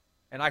card,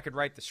 and I could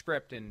write the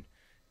script in,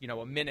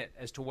 a minute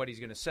as to what he's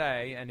going to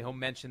say, and he'll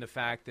mention the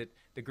fact that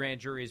the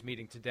grand jury is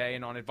meeting today,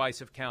 and on advice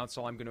of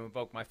counsel, I'm going to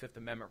invoke my Fifth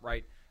Amendment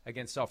right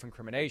against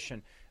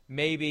self-incrimination.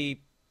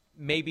 Maybe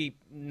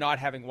not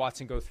having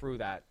Watson go through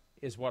that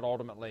is what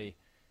ultimately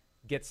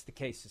gets the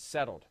cases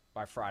settled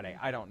by Friday.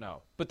 I don't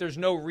know. But there's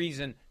no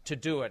reason to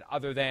do it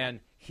other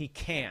than he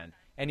can.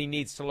 And he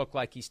needs to look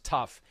like he's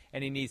tough,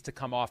 and he needs to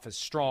come off as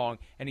strong,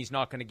 and he's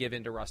not going to give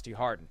in to Rusty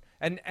Hardin.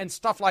 And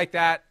stuff like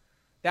that,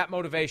 that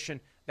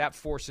motivation, that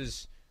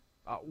forces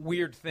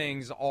weird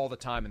things all the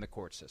time in the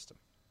court system.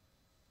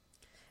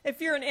 If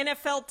you're an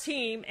NFL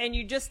team and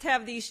you just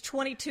have these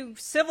 22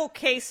 civil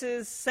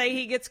cases, say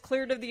he gets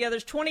cleared of the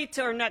others,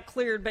 22 are not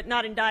cleared but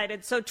not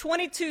indicted, so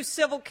 22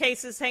 civil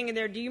cases hanging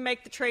there, do you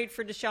make the trade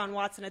for Deshaun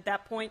Watson at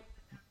that point?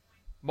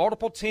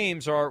 Multiple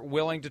teams are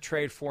willing to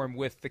trade for him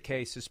with the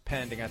cases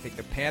pending. I think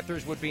the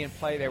Panthers would be in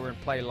play. They were in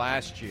play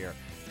last year.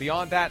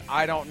 Beyond that,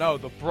 I don't know.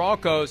 The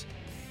Broncos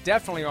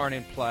definitely aren't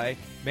in play.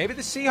 Maybe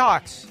the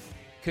Seahawks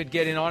could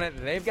get in on it.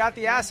 They've got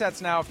the assets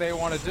now if they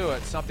want to do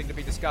it. Something to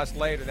be discussed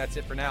later. That's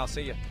it for now.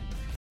 See you.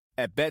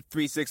 At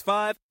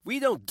Bet365, we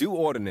don't do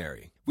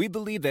ordinary. We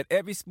believe that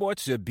every sport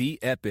should be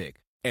epic.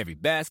 Every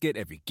basket,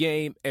 every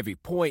game, every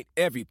point,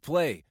 every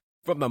play.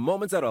 From the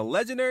moments that are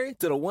legendary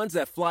to the ones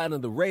that fly under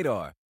the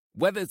radar.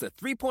 Whether it's a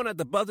three-pointer at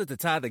the buzzer to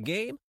tie the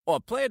game or a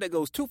player that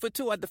goes 2 for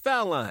 2 at the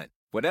foul line.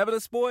 Whatever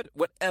the sport,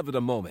 whatever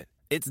the moment.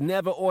 It's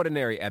never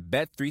ordinary at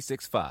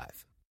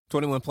Bet365.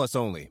 21 plus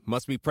only.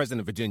 Must be present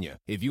in Virginia.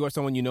 If you or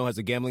someone you know has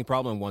a gambling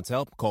problem and wants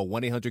help, call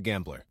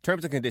 1-800-GAMBLER.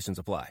 Terms and conditions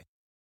apply.